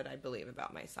truths that I believe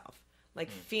about myself.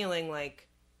 Like feeling like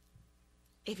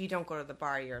if you don't go to the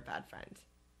bar, you're a bad friend.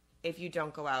 If you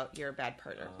don't go out, you're a bad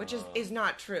partner, which is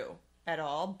not true at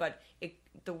all. But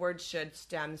the word should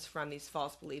stems from these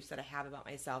false beliefs that I have about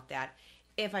myself, that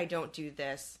if I don't do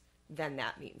this, then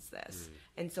that means this.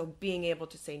 And so being able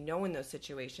to say no in those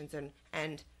situations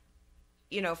and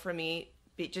you know, for me,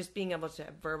 just being able to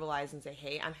verbalize and say,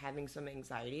 hey, I'm having some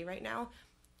anxiety right now.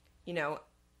 You know,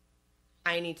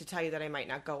 I need to tell you that I might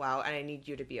not go out, and I need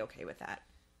you to be okay with that.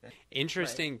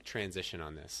 Interesting transition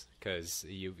on this, because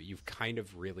you've kind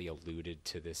of really alluded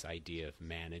to this idea of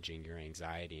managing your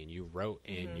anxiety, and you wrote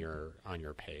in on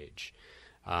your page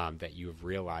that you've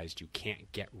realized you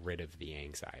can't get rid of the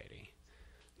anxiety.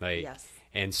 Like, yes.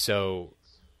 And so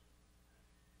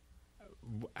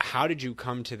how did you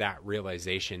come to that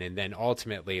realization? And then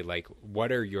ultimately, like,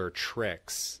 what are your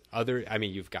tricks? I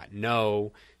mean, you've got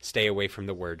no, stay away from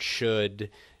the word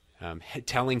should,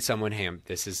 telling someone, hey,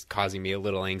 this is causing me a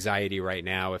little anxiety right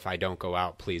now. If I don't go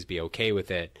out, please be okay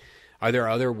with it. Are there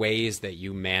other ways that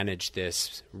you manage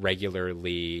this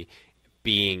regularly,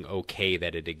 being okay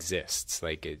that it exists?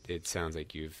 Like, it sounds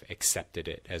like you've accepted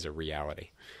it as a reality.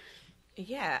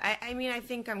 Yeah. I mean, I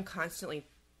think I'm constantly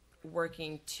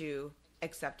working to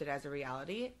accept it as a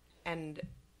reality. And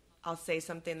I'll say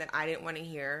something that I didn't want to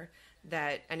hear,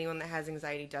 that anyone that has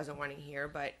anxiety doesn't want to hear,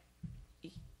 but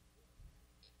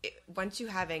once you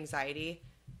have anxiety,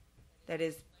 that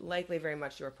is likely very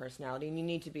much your personality, and you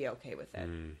need to be okay with it.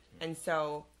 And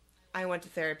so I went to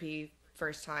therapy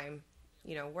first time,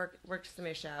 you know, worked some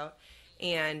ish out,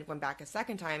 and went back a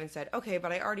second time and said, okay,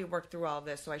 but I already worked through all of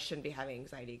this, so I shouldn't be having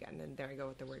anxiety again. And there I go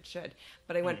with the word should.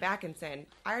 But I went back and said,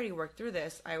 I already worked through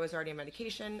this. I was already on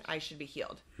medication. I should be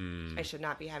healed. I should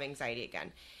not be having anxiety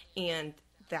again. And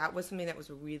that was something that was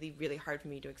really, really hard for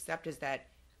me to accept, is that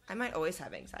I might always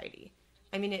have anxiety.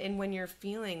 I mean, and when you're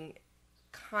feeling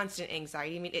constant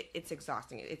anxiety, I mean, it's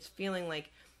exhausting. It's feeling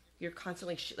like you're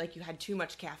constantly, like you had too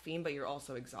much caffeine, but you're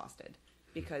also exhausted,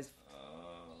 because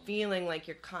feeling like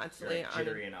you're constantly like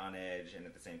jittery and on edge, and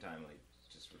at the same time, like,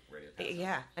 just ready to pass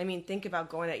out. I mean, think about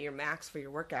going at your max for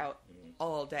your workout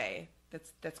all day.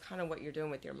 That's kind of what you're doing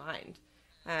with your mind.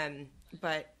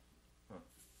 But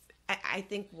I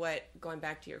think going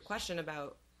back to your question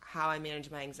about how I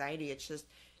manage my anxiety,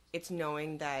 it's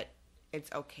knowing that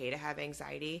it's okay to have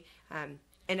anxiety. And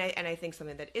I think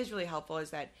something that is really helpful is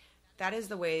that is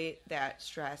the way that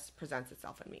stress presents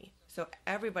itself in me. So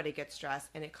everybody gets stress,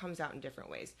 and it comes out in different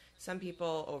ways. Some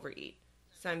people overeat.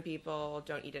 Some people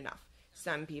don't eat enough.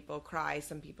 Some people cry.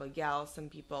 Some people yell. Some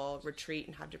people retreat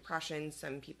and have depression.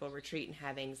 Some people retreat and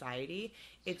have anxiety.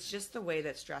 It's just the way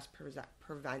that stress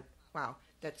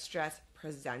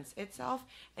presents itself.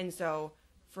 And so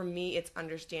for me, it's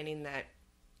understanding that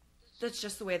that's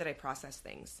just the way that I process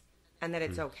things, and that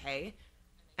it's okay.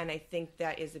 And I think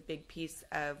that is a big piece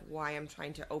of why I'm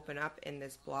trying to open up in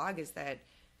this blog, is that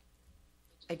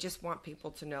I just want people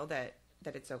to know that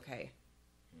it's okay.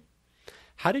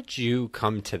 How did you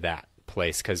come to that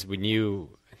place? Because when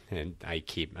and I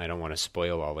don't want to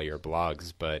spoil all of your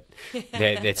blogs, but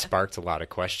that sparked a lot of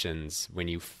questions. When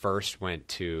you first went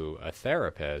to a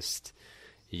therapist,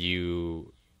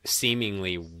 you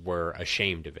seemingly were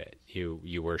ashamed of it.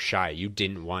 You were shy. You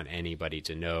didn't want anybody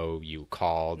to know. You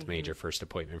called, made your first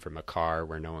appointment from a car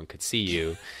where no one could see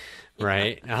you,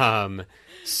 right?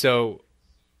 So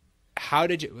how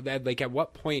did you, like, at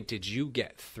what point did you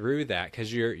get through that?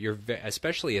 Because you're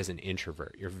especially as an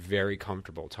introvert, you're very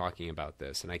comfortable talking about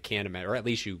this, and I can't imagine, or at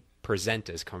least you present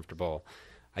as comfortable.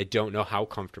 I don't know how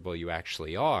comfortable you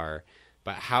actually are,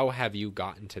 but how have you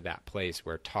gotten to that place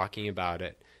where talking about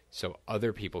it so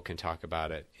other people can talk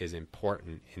about it is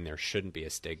important, and there shouldn't be a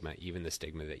stigma, even the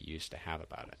stigma that you used to have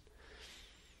about it?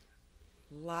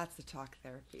 Lots of talk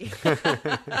therapy.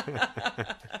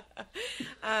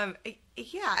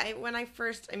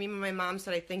 When my mom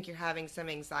said, I think you're having some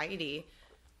anxiety,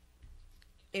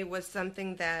 it was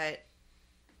something that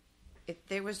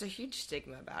there was a huge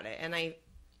stigma about it. And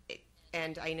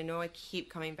I know I keep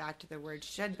coming back to the word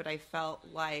should, but I felt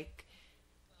like,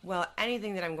 well,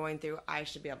 anything that I'm going through, I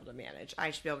should be able to manage.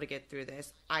 I should be able to get through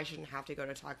this. I shouldn't have to go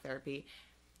to talk therapy.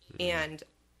 And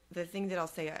the thing that I'll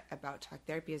say about talk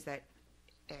therapy is that,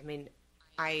 I mean,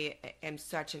 I am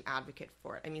such an advocate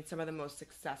for it. I mean, some of the most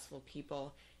successful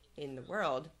people in the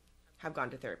world have gone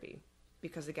to therapy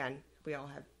because, again, we've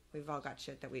all got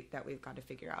shit that we've got to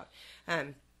figure out.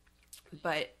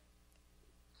 But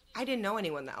I didn't know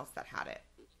anyone else that had it.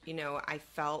 You know, I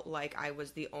felt like I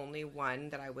was the only one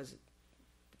that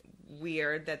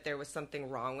weird that there was something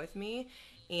wrong with me.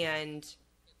 And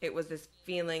it was this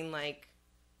feeling like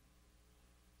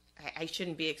I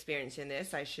shouldn't be experiencing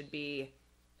this. I should be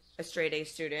a straight A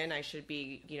student. I should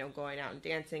be, going out and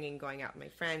dancing and going out with my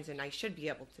friends, and I should be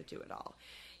able to do it all.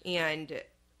 And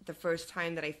the first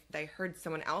time that I heard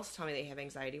someone else tell me they have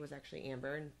anxiety was actually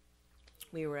Amber, and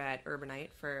we were at Urbanite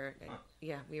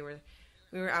we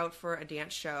were out for a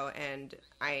dance show, and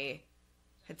I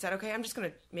had said, okay, I'm just going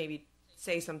to maybe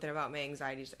say something about my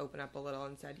anxiety, just open up a little,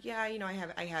 and said, yeah,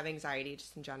 I have anxiety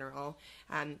just in general.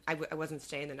 I wasn't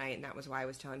staying the night, and that was why I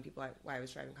was telling people why I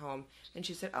was driving home. And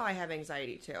she said, oh, I have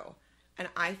anxiety too. And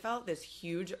I felt this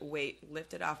huge weight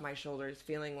lifted off my shoulders,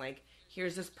 feeling like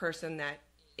here's this person that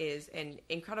is an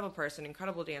incredible person,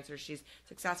 incredible dancer. She's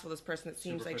successful. This person that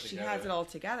seems like she has it all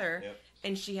together,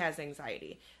 and she has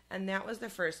anxiety. And that was the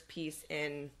first piece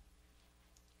in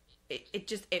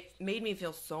it made me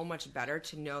feel so much better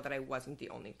to know that I wasn't the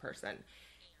only person.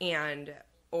 And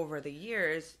over the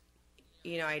years,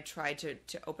 I tried to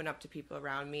open up to people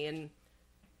around me, and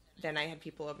then I had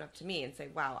people open up to me and say,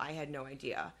 wow, I had no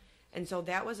idea. And so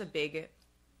that was a big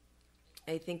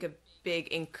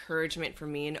encouragement for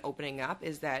me in opening up,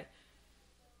 is that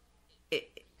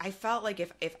I felt like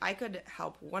if I could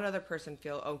help one other person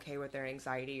feel okay with their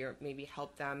anxiety, or maybe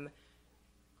help them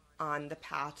on the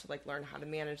path to learn how to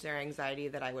manage their anxiety,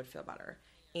 that I would feel better.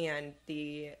 And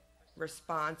the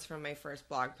response from my first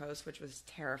blog post, which was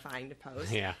terrifying to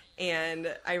post. Yeah.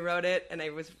 And I wrote it, and I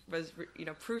was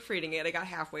proofreading it. I got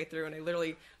halfway through, and I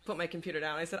literally put my computer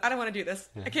down. I said, I don't want to do this.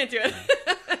 I can't do it.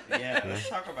 Yeah, let's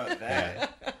talk about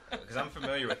that. Because I'm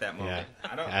familiar with that moment.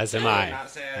 Yeah. As am I.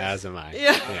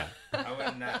 Yeah. I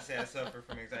would not say I suffer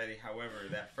from anxiety. However,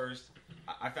 that first,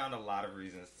 I found a lot of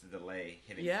reasons to delay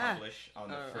hitting publish on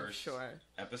the first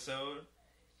episode.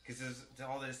 Because there's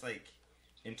all this,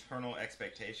 internal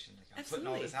expectation. I'm putting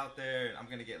all this out there, and I'm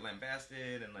going to get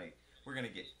lambasted, and, we're going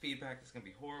to get feedback that's going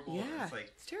to be horrible. Yeah, and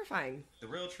it's terrifying. The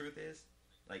real truth is,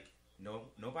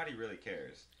 nobody really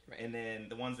cares. Right. And then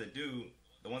the ones that do,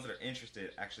 the ones that are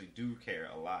interested actually do care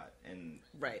a lot and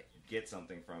get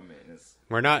something from it. And it's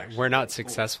we're not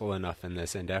successful enough in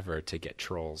this endeavor to get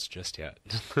trolls just yet.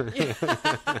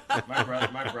 my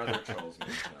brother trolls me.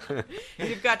 So.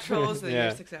 You've got trolls, then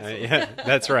you're successful. Yeah,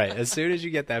 that's right. As soon as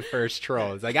you get that first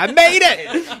troll, it's like, I made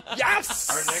it! Yes!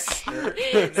 Our next shirt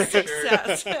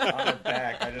on the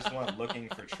back, I just want looking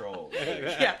for trolls.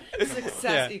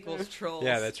 Success equals trolls.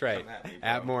 Yeah, that's right.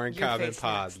 At moreincommon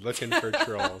pod, looking for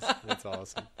trolls. That's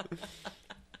awesome.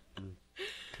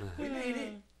 We made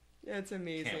it. That's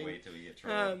amazing. Can't wait till we get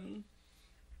trolled.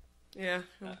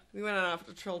 We went off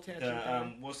the troll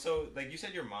tangent. Well, so you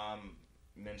said your mom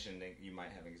mentioned that you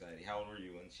might have anxiety. How old were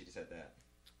you when she said that?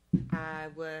 I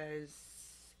was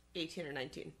 18 or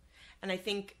 19. And I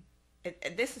think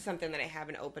this is something that I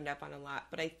haven't opened up on a lot,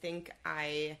 but I think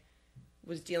I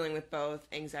was dealing with both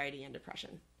anxiety and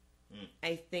depression.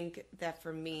 I think that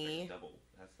for me...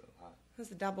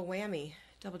 That's a double whammy.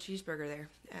 Double cheeseburger there.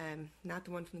 Not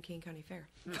the one from the King County Fair.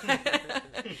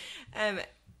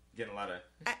 Getting a lot of...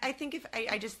 I think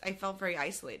I felt very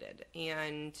isolated,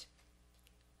 and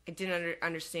I didn't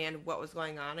understand what was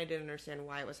going on. I didn't understand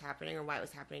why it was happening, or why it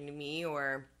was happening to me,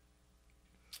 or...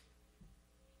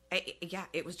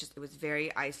 it was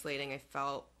very isolating. I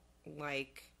felt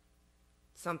like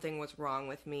something was wrong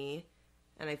with me,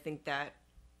 and I think that,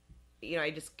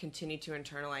 I just continued to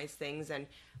internalize things, and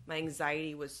my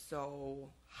anxiety was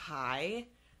so high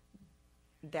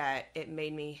that it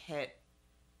made me hit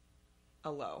a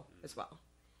low as well.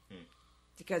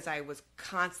 Because I was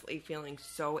constantly feeling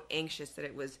so anxious that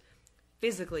it was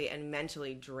physically and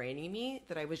mentally draining me,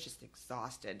 that I was just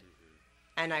exhausted.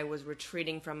 And I was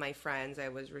retreating from my friends. I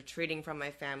was retreating from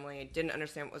my family. I didn't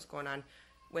understand what was going on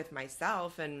with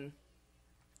myself. And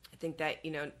I think that,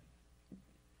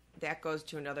 that goes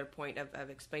to another point of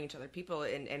explaining to other people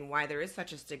and why there is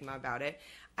such a stigma about it.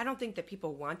 I don't think that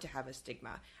people want to have a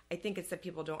stigma. I think it's that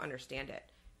people don't understand it.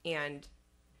 And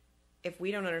if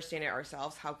we don't understand it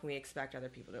ourselves, how can we expect other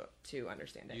people to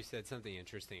understand it? You said something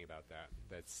interesting about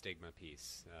that stigma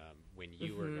piece when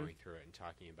you were going through it and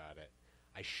talking about it.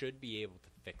 I should be able to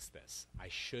fix this. I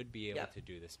should be able to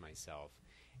do this myself.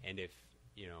 And if,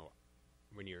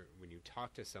 when you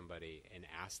talk to somebody and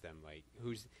ask them,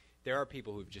 there are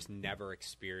people who've just never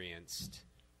experienced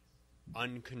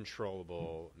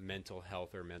uncontrollable mental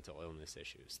health or mental illness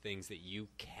issues, things that you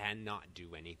cannot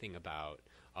do anything about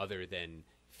other than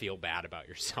feel bad about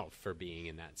yourself for being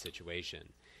in that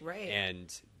situation. Right.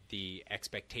 And the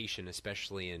expectation,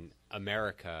 especially in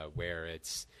America, where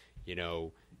it's,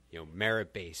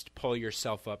 merit-based, pull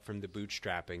yourself up from the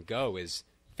bootstrap and go, is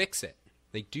fix it.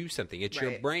 Like, do something. It's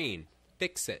your Right. brain.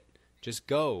 Fix it. Just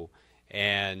go.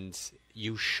 And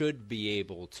you should be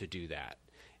able to do that.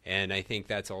 And I think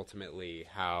that's ultimately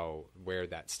where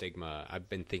that stigma, I've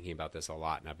been thinking about this a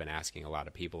lot, and I've been asking a lot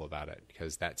of people about it,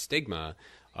 because that stigma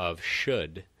of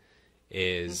should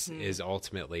is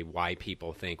ultimately why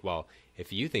people think, well,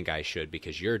 if you think I should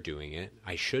because you're doing it,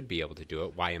 I should be able to do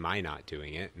it. Why am I not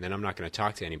doing it? And then I'm not going to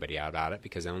talk to anybody about it,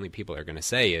 because the only people are going to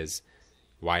say is,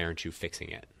 why aren't you fixing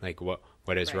it? Like, what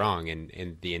is wrong?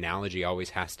 And the analogy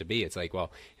always has to be, it's like,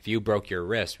 well, if you broke your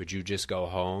wrist, would you just go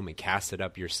home and cast it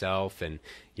up yourself and,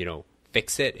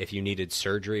 fix it? If you needed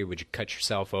surgery, would you cut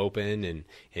yourself open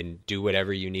and do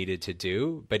whatever you needed to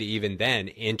do? But even then,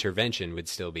 intervention would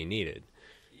still be needed.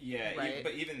 Yeah, Right.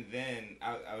 but even then,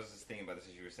 I was just thinking about this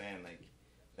as you were saying, like,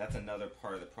 that's another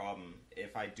part of the problem.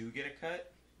 If I do get a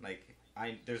cut, like,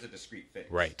 there's a discrete fix.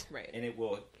 Right. And it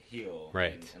will heal.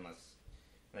 Right.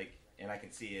 And I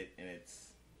can see it, and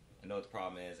I know what the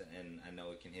problem is, and I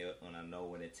know it can heal, and I know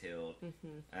when it's healed. Mm-hmm.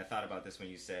 And I thought about this when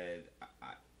you said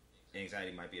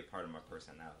anxiety might be a part of my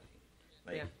personality.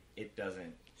 Like, it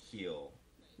doesn't heal.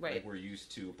 Right. Like, we're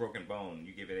used to a broken bone.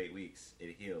 You give it 8 weeks,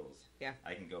 it heals. Yeah.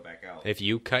 I can go back out. If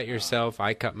you cut yourself,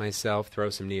 I cut myself,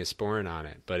 throw some Neosporin on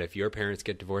it. But if your parents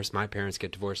get divorced, my parents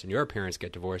get divorced, and your parents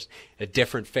get divorced, a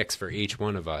different fix for each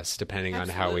one of us, depending on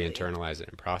how we internalize it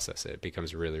and process it. It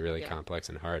becomes really, really complex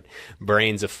and hard.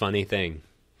 Brain's a funny thing.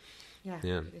 Yeah,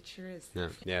 it sure is.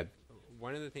 Yeah.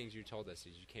 One of the things you told us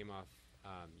is you came off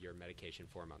your medication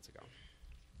 4 months ago.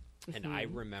 And I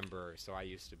remember, so I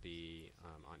used to be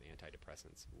on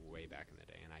antidepressants way back in the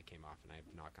day, and I came off and I have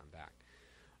not gone back.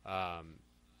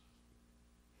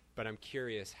 But I'm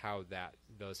curious how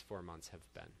those 4 months have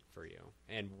been for you,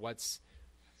 and what's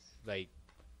the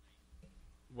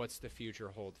future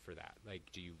hold for that?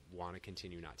 Like, do you want to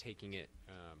continue not taking it?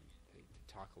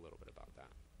 Talk a little bit about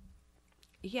that.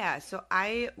 Yeah, so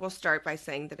I will start by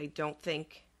saying that I don't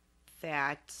think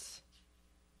that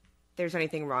there's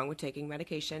anything wrong with taking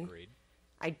medication. Agreed.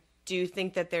 I do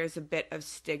think that there's a bit of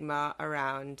stigma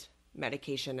around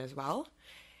medication as well.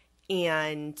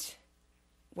 And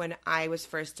when I was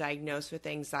first diagnosed with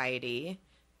anxiety,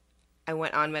 I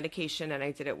went on medication and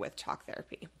I did it with talk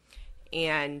therapy.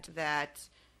 And that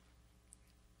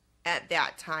at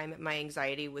that time, my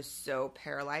anxiety was so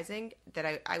paralyzing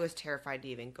that I was terrified to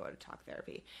even go to talk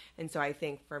therapy. And so I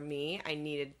think for me, I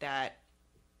needed that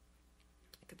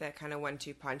kind of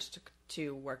 1-2 punch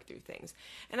to work through things.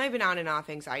 And I've been on and off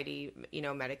anxiety,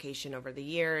 medication over the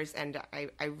years. And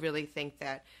I really think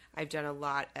that I've done a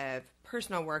lot of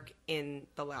personal work in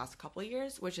the last couple of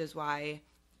years, which is why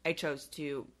I chose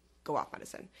to go off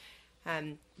medicine.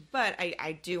 But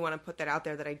I do want to put that out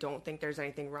there that I don't think there's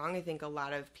anything wrong. I think a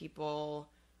lot of people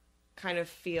kind of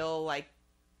feel like,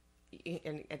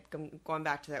 and going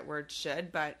back to that word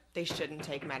should, but they shouldn't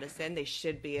take medicine. They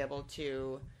should be able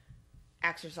to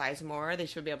exercise more. They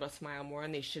should be able to smile more,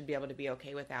 and they should be able to be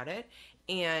okay without it.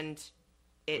 And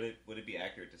would it be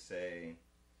accurate to say,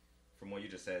 from what you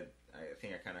just said, I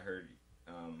think I kind of heard,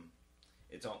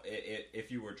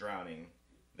 if you were drowning,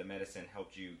 the medicine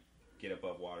helped you get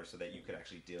above water so that you could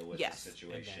actually deal with the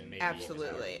situation.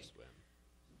 Absolutely.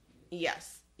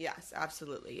 Yes,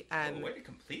 absolutely. Way to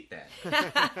complete that.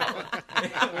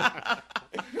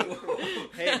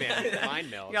 Hey, man,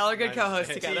 mind meld. Y'all are good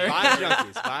co-hosts together.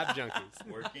 Vibe junkies.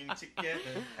 Working together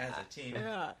as a team.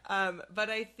 Yeah.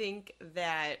 But I think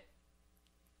that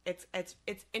it's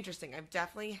interesting. I've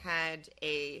definitely had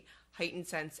a heightened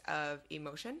sense of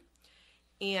emotion,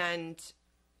 and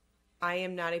I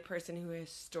am not a person who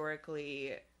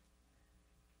historically,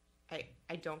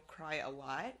 I don't cry a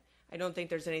lot. I don't think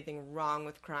there's anything wrong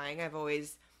with crying. I've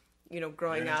always,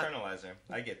 growing up. You're an internalizer.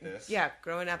 I get this. Yeah,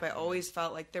 growing up, I always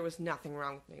felt like there was nothing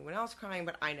wrong with me when I was crying,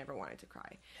 but I never wanted to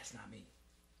cry. That's not me.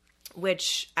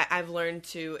 Which I've learned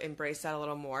to embrace that a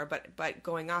little more. But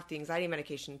going off the anxiety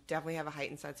medication, definitely have a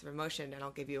heightened sense of emotion. And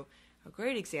I'll give you a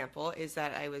great example is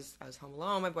that I was home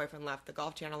alone. My boyfriend left the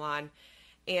Golf Channel on.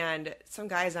 And some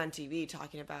guy's on TV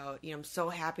talking about, I'm so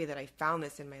happy that I found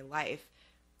this in my life.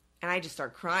 And I just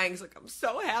start crying. It's like, I'm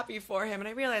so happy for him. And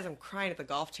I realize I'm crying at the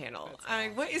Golf Channel. I'm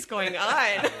like, what is going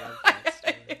on?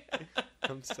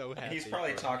 I'm so happy. He's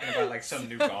probably talking about like some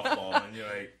new golf ball. And you're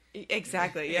like...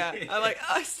 Exactly, yeah. I'm like,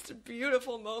 oh, it's a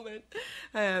beautiful moment.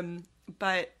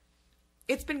 But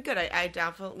it's been good. I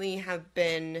definitely have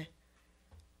been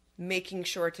making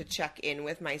sure to check in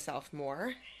with myself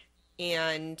more.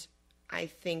 And I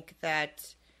think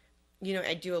that,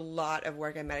 I do a lot of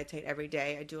work. I meditate every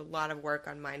day. I do a lot of work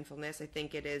on mindfulness. I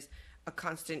think it is a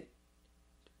constant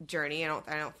journey. I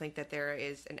don't think that there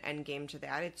is an end game to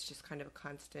that. It's just kind of a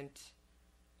constant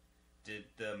Did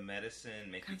the medicine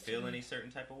make you feel any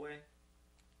certain type of way?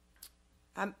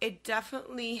 It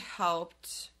definitely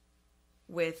helped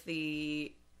with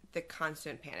the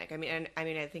constant panic. I mean,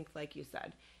 I think, like you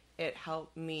said, it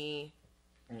helped me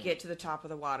get to the top of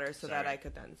the water so that I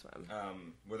could then swim.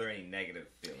 Were there any negative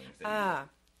feelings?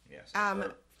 Yes.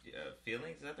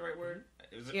 Feelings, is that the right word?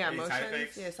 Emotions. Side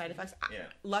effects? Yeah, side effects. Yeah.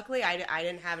 Luckily, I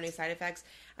didn't have any side effects.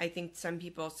 I think some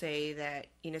people say that,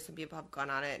 some people have gone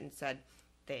on it and said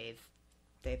they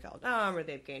fell down or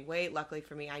they've gained weight. Luckily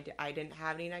for me, I didn't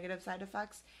have any negative side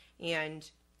effects. And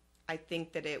I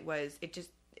think that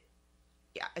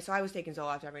so I was taking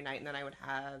Zoloft every night, and then I would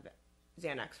have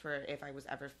Xanax for if I was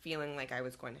ever feeling like I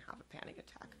was going to have a panic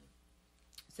attack.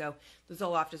 So the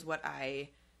Zoloft is what I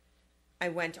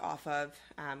went off of,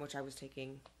 which I was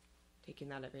taking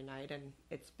that every night, and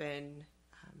it's been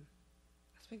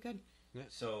good.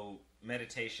 So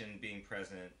meditation, being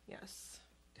present, yes,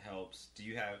 helps. Do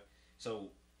you have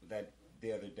that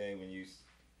the other day when you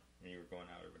were going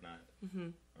out or whatnot,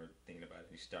 or thinking about it,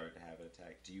 you started to have an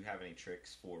attack? Do you have any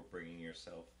tricks for bringing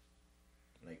yourself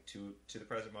like to the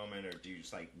present moment, or do you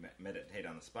just like meditate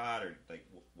on the spot, or like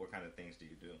what kind of things do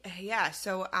you do? Yeah,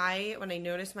 so when I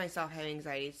notice myself having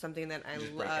anxiety, it's something that I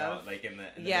love. Break out, like in the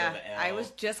middle of the L, I was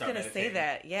just gonna meditating. say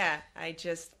that. Yeah, I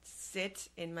just sit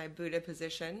in my Buddha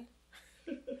position,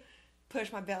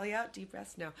 push my belly out, deep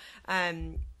breaths. No,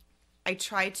 I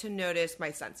try to notice my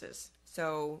senses.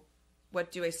 So,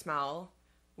 what do I smell?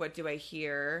 What do I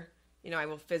hear? I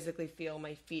will physically feel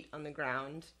my feet on the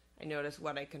ground. I notice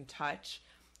what I can touch,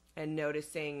 and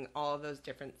noticing all of those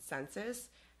different senses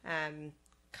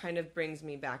kind of brings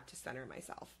me back to center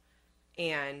myself.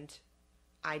 And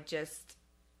I just,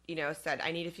 said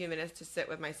I need a few minutes to sit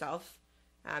with myself,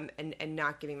 and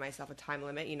not giving myself a time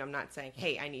limit. I'm not saying,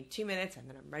 hey, I need 2 minutes and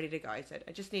then I'm ready to go. I said,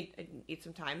 I need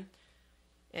some time.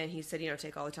 And he said,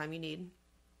 take all the time you need.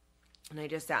 And I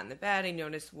just sat in the bed. I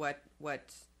noticed what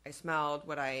I smelled,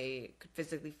 what I could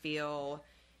physically feel.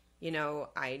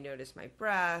 I noticed my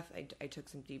breath. I took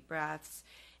some deep breaths,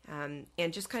 and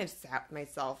just kind of sat with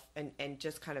myself and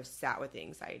just kind of sat with the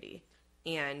anxiety.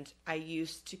 And I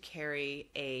used to carry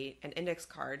an index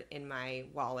card in my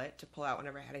wallet to pull out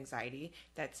whenever I had anxiety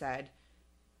that said,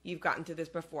 "You've gotten through this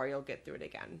before, you'll get through it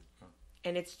again." Huh.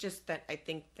 And it's just that I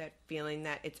think that feeling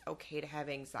that it's okay to have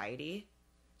anxiety.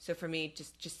 So for me,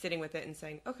 just sitting with it and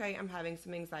saying, okay, I'm having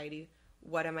some anxiety.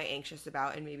 What am I anxious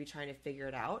about? And maybe trying to figure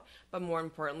it out. But more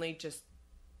importantly, just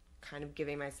kind of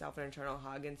giving myself an internal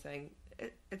hug and saying,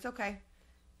 it's okay.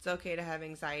 It's okay to have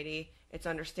anxiety. It's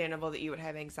understandable that you would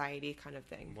have anxiety, kind of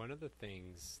thing. One of the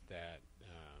things that,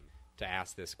 to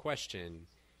ask this question,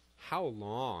 how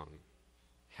long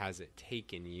has it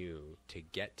taken you to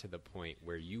get to the point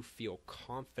where you feel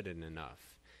confident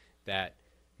enough that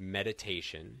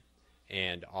meditation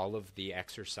and all of the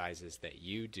exercises that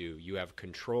you do, you have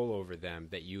control over them,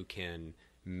 that you can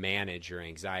manage your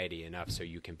anxiety enough so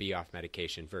you can be off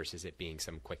medication versus it being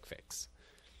some quick fix?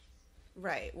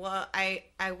 Right. Well,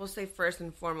 I will say first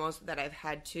and foremost that I've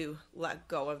had to let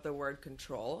go of the word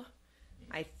control.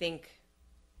 I think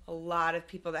a lot of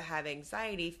people that have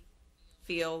anxiety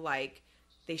feel like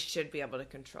they should be able to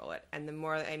control it. And the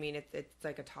more, it's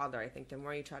like a toddler. I think the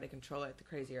more you try to control it, the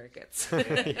crazier it gets.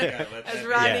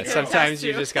 Sometimes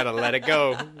you just got to let it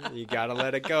go. You got to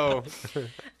let it go.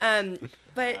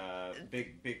 But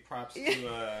big props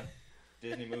to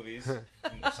Disney movies,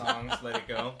 songs, Let It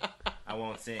Go. I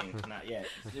won't sing. Not yet.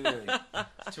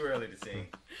 It's too early to sing.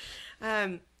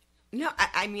 No,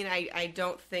 I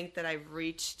don't think that I've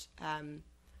reached,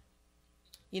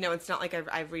 it's not like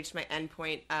I've reached my end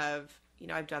point of,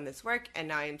 I've done this work and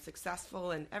now I'm successful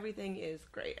and everything is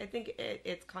great. I think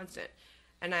it's constant.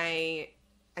 And I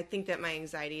think that my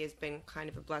anxiety has been kind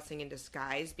of a blessing in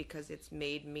disguise because it's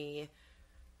made me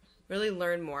really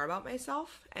learn more about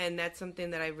myself. And that's something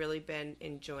that I've really been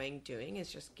enjoying doing,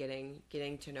 is just getting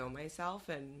to know myself.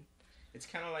 And it's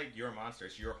kind of like you're a monster.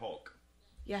 It's your Hulk.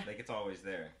 Yeah. Like it's always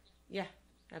there. Yeah,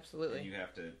 absolutely. And you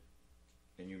have to,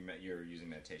 and you're using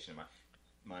meditation and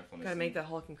mindfulness. Gotta make the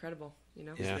Hulk incredible,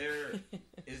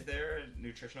 Is there a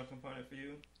nutritional component for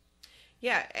you?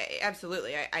 Yeah,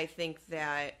 absolutely. I think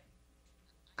that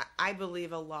I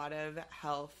believe a lot of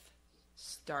health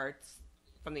starts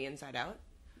from the inside out,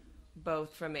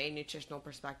 both from a nutritional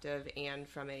perspective and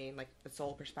from a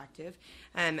soul perspective.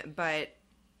 But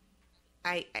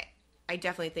I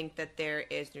definitely think that there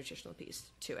is nutritional piece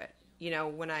to it.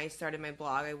 When I started my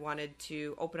blog, I wanted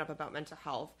to open up about mental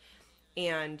health,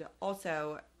 and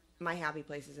also my happy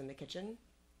place is in the kitchen.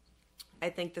 I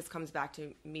think this comes back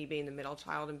to me being the middle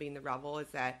child and being the rebel, is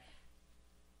that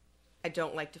I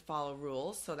don't like to follow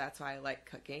rules, so that's why I like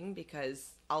cooking,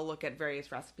 because I'll look at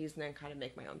various recipes and then kind of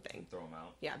make my own thing. Throw them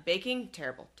out. Yeah, baking,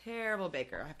 terrible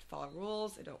baker. I have to follow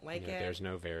rules. I don't like it. There's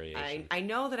no variation. I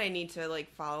know that I need to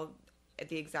like follow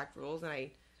the exact rules, and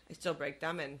I still break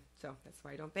them, and so that's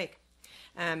why I don't bake.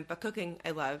 But cooking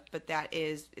I love, but that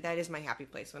is my happy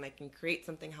place when I can create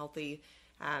something healthy.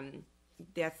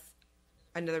 That's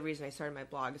another reason I started my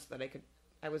blog, so that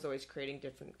I was always creating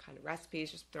different kind of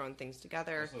recipes, just throwing things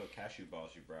together. Those little cashew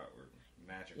balls you brought were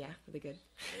magical. Yeah, really good.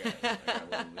 I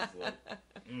got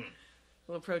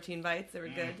little protein bites, they were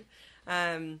good.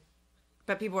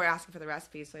 But people were asking for the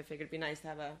recipes, so I figured it'd be nice to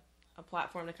have a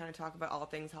platform to kind of talk about all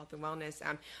things health and wellness.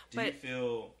 Do you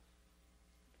feel,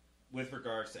 with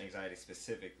regards to anxiety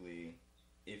specifically,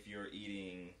 if you're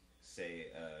eating, say,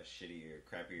 a shittier,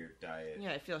 crappier diet...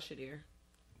 Yeah, I feel shittier.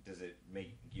 Does it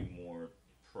make you more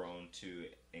prone to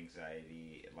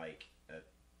anxiety, like,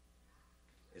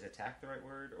 is attack the right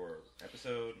word, or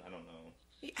episode? I don't know.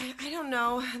 I don't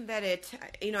know that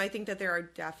I think that there are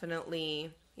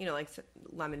definitely, like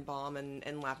lemon balm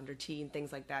and lavender tea and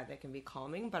things like that can be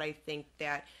calming, but I think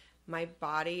that my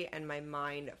body and my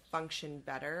mind function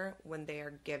better when they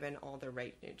are given all the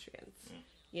right nutrients.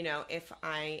 If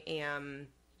I am,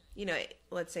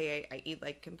 let's say I eat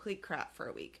like complete crap for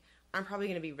a week, I'm probably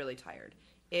going to be really tired.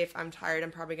 If I'm tired,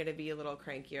 I'm probably going to be a little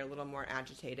crankier, a little more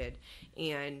agitated.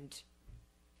 And,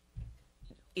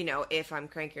 if I'm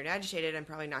crankier and agitated, I'm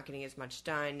probably not getting as much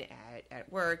done at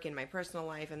work, in my personal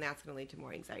life, and that's going to lead to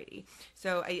more anxiety.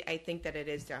 So I think that it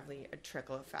is definitely a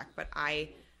trickle effect. But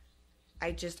I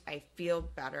feel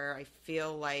better. I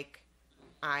feel like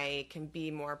I can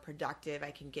be more productive.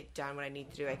 I can get done what I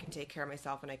need to do. I can take care of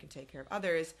myself, and I can take care of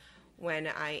others when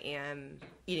I am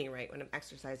eating right, when I'm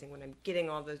exercising, when I'm getting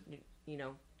all the,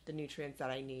 the nutrients that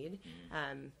I need.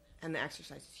 And the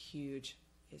exercise is huge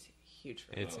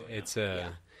for me.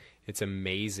 It's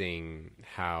amazing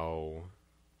how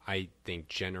I think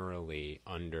generally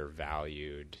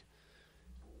undervalued.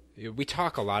 We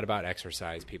talk a lot about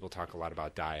exercise. People talk a lot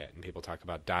about diet, and people talk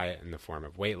about diet in the form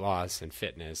of weight loss and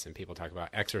fitness, and people talk about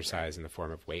exercise in the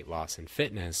form of weight loss and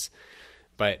fitness.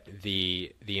 But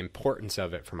the importance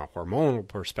of it from a hormonal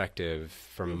perspective,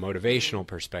 from a motivational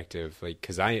perspective, like,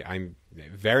 because I'm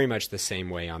very much the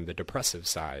same way on the depressive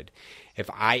side. If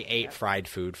I ate fried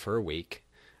food for a week,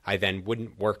 I then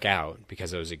wouldn't work out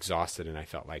because I was exhausted and I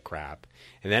felt like crap.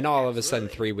 And then all of a sudden,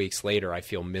 3 weeks later, I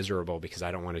feel miserable because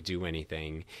I don't want to do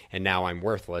anything. And now I'm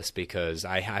worthless because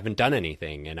I haven't done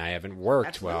anything and I haven't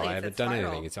worked well. I haven't done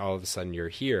anything. It's all of a sudden you're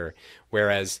here.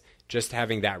 Whereas just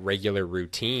having that regular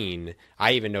routine,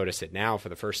 I even notice it now for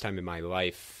the first time in my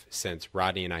life since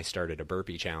Rodney and I started a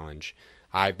burpee challenge.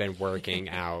 I've been working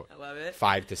out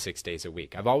 5 to 6 days a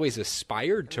week. I've always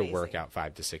aspired to work out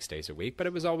 5 to 6 days a week, but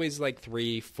it was always like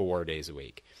 3-4 days a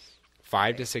week.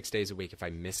 5 to 6 days a week. If I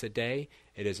miss a day,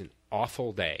 it is an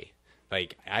awful day.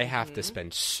 Like, I have to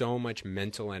spend so much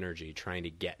mental energy trying to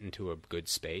get into a good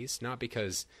space, not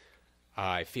because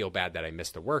I feel bad that I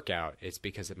missed the workout. It's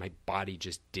because my body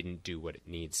just didn't do what it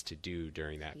needs to do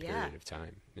during that period of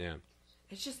time. Yeah.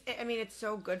 It's just, it's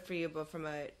so good for you, but from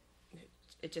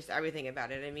it's just everything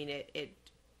about it. It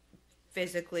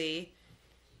physically,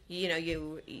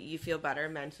 you feel better.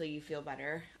 Mentally, you feel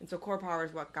better. And so core power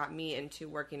is what got me into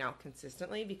working out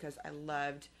consistently, because I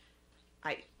loved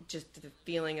just the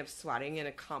feeling of sweating and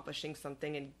accomplishing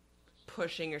something and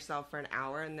pushing yourself for an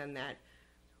hour, and then that,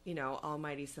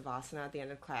 almighty savasana at the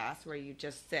end of class where you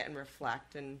just sit and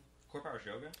reflect. And core power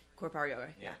yoga? Core power yoga,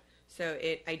 yeah. So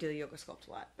I do the yoga sculpt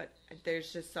a lot, but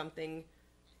there's just something,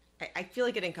 I feel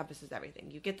like it encompasses everything.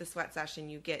 You get the sweat session,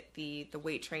 you get the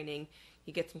weight training,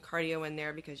 you get some cardio in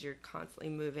there because you're constantly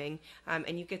moving,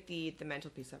 and you get the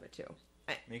mental piece of it too.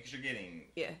 Because you're getting,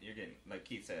 like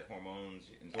Keith said,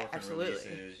 hormones, endorphin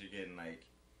releases, you're getting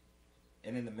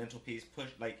and then the mental piece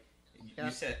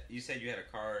you said you had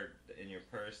a card in your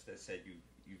purse that said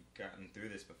you've gotten through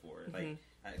this before. Like,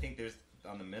 I think there's,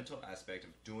 on the mental aspect of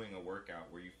doing a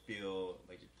workout where you feel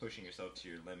like you're pushing yourself to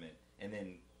your limit and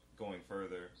then going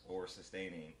further or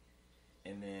sustaining.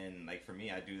 And then, like, for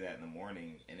me, I do that in the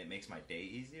morning and it makes my day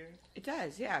easier. It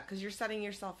does, yeah, because you're setting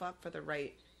yourself up for the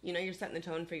right, you're setting the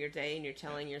tone for your day, and you're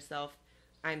telling yourself,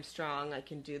 I'm strong, I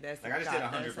can do this. Like, I just did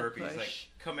 100 burpees. Like,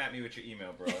 come at me with your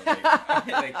email, bro.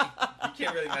 Like, you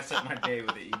can't really mess up my day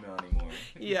with the email anymore.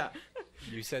 Yeah.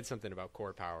 You said something about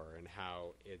core power and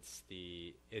how it's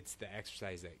the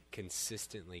exercise that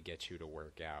consistently gets you to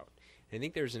work out. And I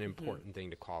think there's an important thing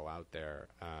to call out there,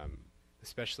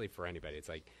 especially for anybody. It's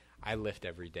like, I lift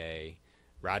every day.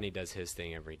 Rodney does his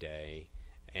thing every day.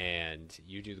 And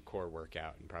you do the core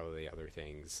workout and probably other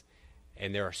things.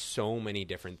 And there are so many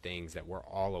different things that we're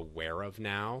all aware of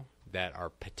now that are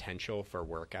potential for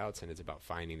workouts, and it's about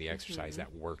finding the exercise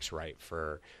that works right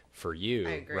for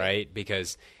you, right?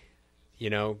 Because, you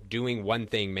know, doing one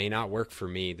thing may not work for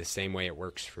me the same way it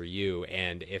works for you,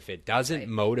 and if it doesn't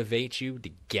motivate you to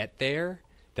get there,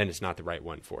 then it's not the right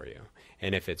one for you.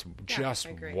 And if it's just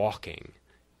walking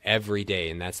every day,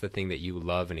 and that's the thing that you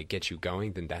love and it gets you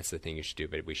going, then that's the thing you should do.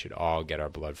 But we should all get our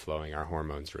blood flowing, our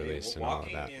hormones released, and all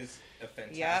of that. Walking is a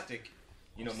fantastic,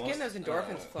 you know, getting those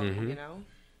endorphins flowing, you know.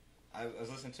 I was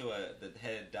listening to the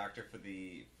head doctor for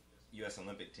the U.S.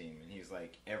 Olympic team, and he's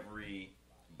like,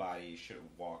 everybody should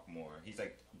walk more. He's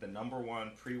like, the number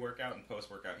one pre-workout and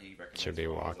post-workout he recommends should be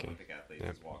walking. Olympic athletes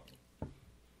is walking.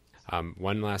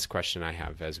 One last question I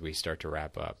have as we start to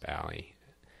wrap up, Allie.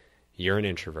 You're an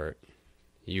introvert.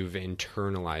 You've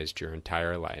internalized your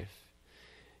entire life.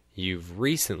 You've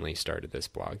recently started this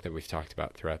blog that we've talked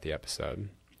about throughout the episode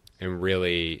and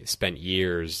really spent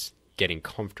years getting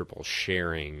comfortable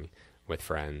sharing with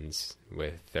friends,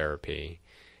 with therapy.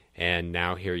 And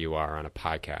now here you are on a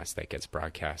podcast that gets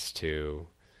broadcast to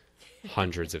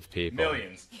hundreds of people.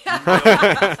 Millions. Millions.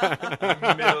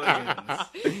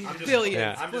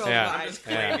 Billions. I'm just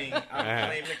claiming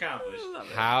accomplished.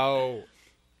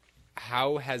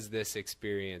 How has this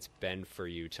experience been for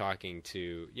you, talking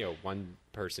to, you know, one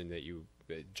person that you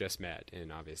just met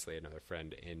and obviously another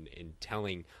friend, in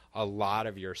telling a lot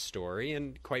of your story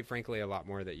and quite frankly a lot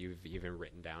more that you've even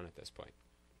written down at this point?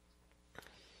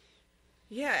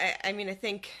 Yeah, I mean, I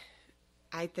think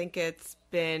it's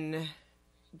been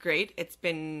great. It's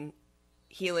been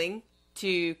healing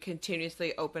to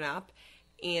continuously open up,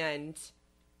 and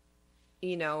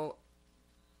you know,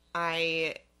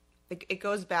 it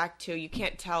goes back to, you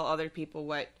can't tell other people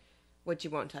what you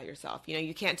won't tell yourself. You know,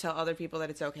 you can't tell other people that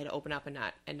it's okay to open up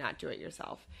and not do it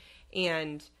yourself.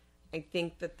 And I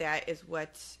think that is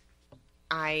what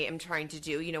I am trying to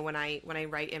do. You know, when I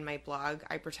write in my blog,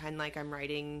 I pretend like I'm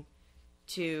writing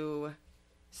to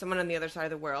someone on the other side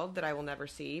of the world that I will never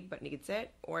see but needs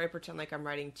it, or I pretend like I'm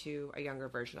writing to a younger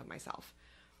version of myself.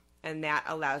 And that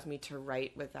allows me to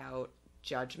write without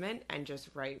judgment and just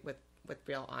write with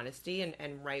real honesty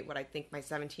and write what I think my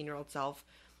 17-year-old self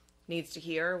needs to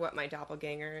hear, what my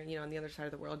doppelganger, you know, on the other side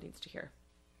of the world needs to hear.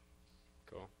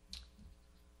 Cool.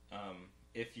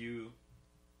 If you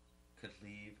could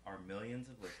leave our millions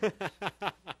of listeners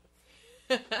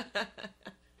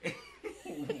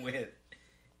with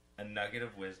a nugget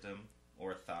of wisdom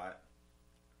or thought,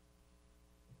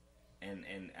 and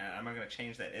I'm not going to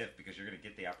change that if, because you're going to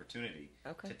get the opportunity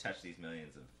to touch these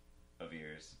millions of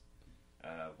ears,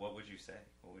 what would you say?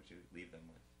 What would you leave them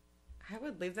with? I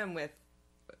would leave them with,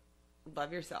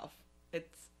 love yourself.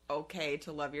 It's okay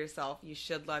to love yourself. You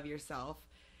should love yourself.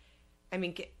 I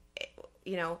mean,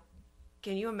 you know,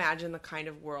 can you imagine the kind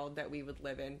of world that we would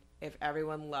live in if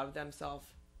everyone loved themselves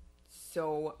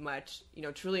so much, you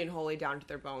know, truly and wholly down to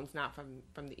their bones, not from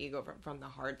the ego, from the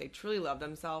heart. They truly love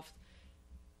themselves.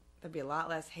 There'd be a lot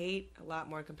less hate, a lot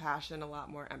more compassion, a lot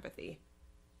more empathy.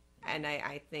 And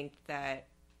I think that,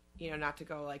 you know, not to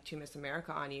go like too Miss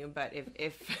America on you, but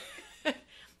if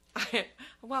I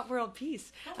want world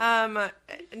peace. No,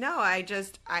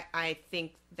 I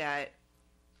think that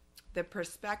the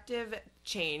perspective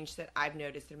change that I've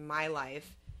noticed in my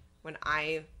life when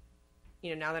I,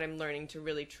 you know, now that I'm learning to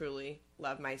really truly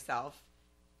love myself,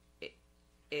 it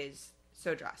is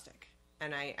so drastic.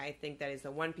 And I think that is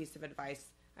the one piece of advice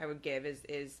I would give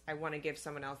is I want to give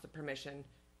someone else the permission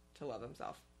to love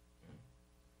themselves.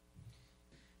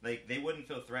 Like, they wouldn't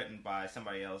feel threatened by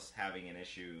somebody else having an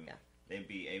issue. Yeah.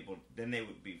 Then they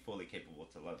would be fully capable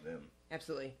to love them.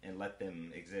 Absolutely. And let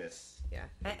them exist. Yeah.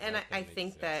 And I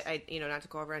think that, not to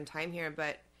go over on time here,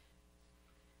 but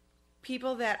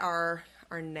people that are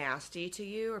nasty to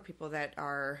you, or people that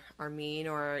are mean,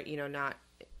 or, you know,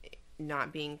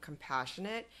 not being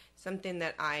compassionate, something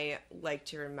that I like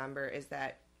to remember is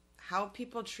that how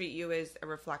people treat you is a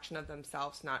reflection of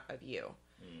themselves, not of you.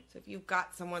 So if you've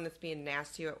got someone that's being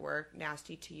nasty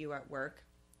to you at work,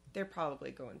 they're probably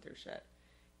going through shit.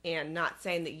 And not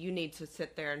saying that you need to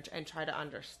sit there and try to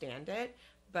understand it,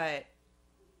 but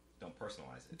don't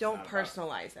personalize it. Don't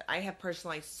personalize it. I have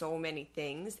personalized so many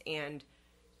things and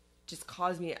just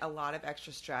caused me a lot of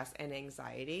extra stress and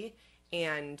anxiety.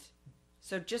 And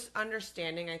so just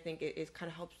understanding, I think it kind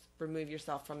of helps remove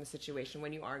yourself from the situation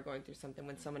when you are going through something,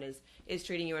 when someone is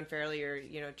treating you unfairly or,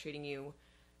 you know, treating you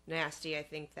nasty. I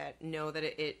think that know that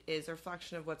it is a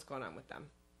reflection of what's going on with them.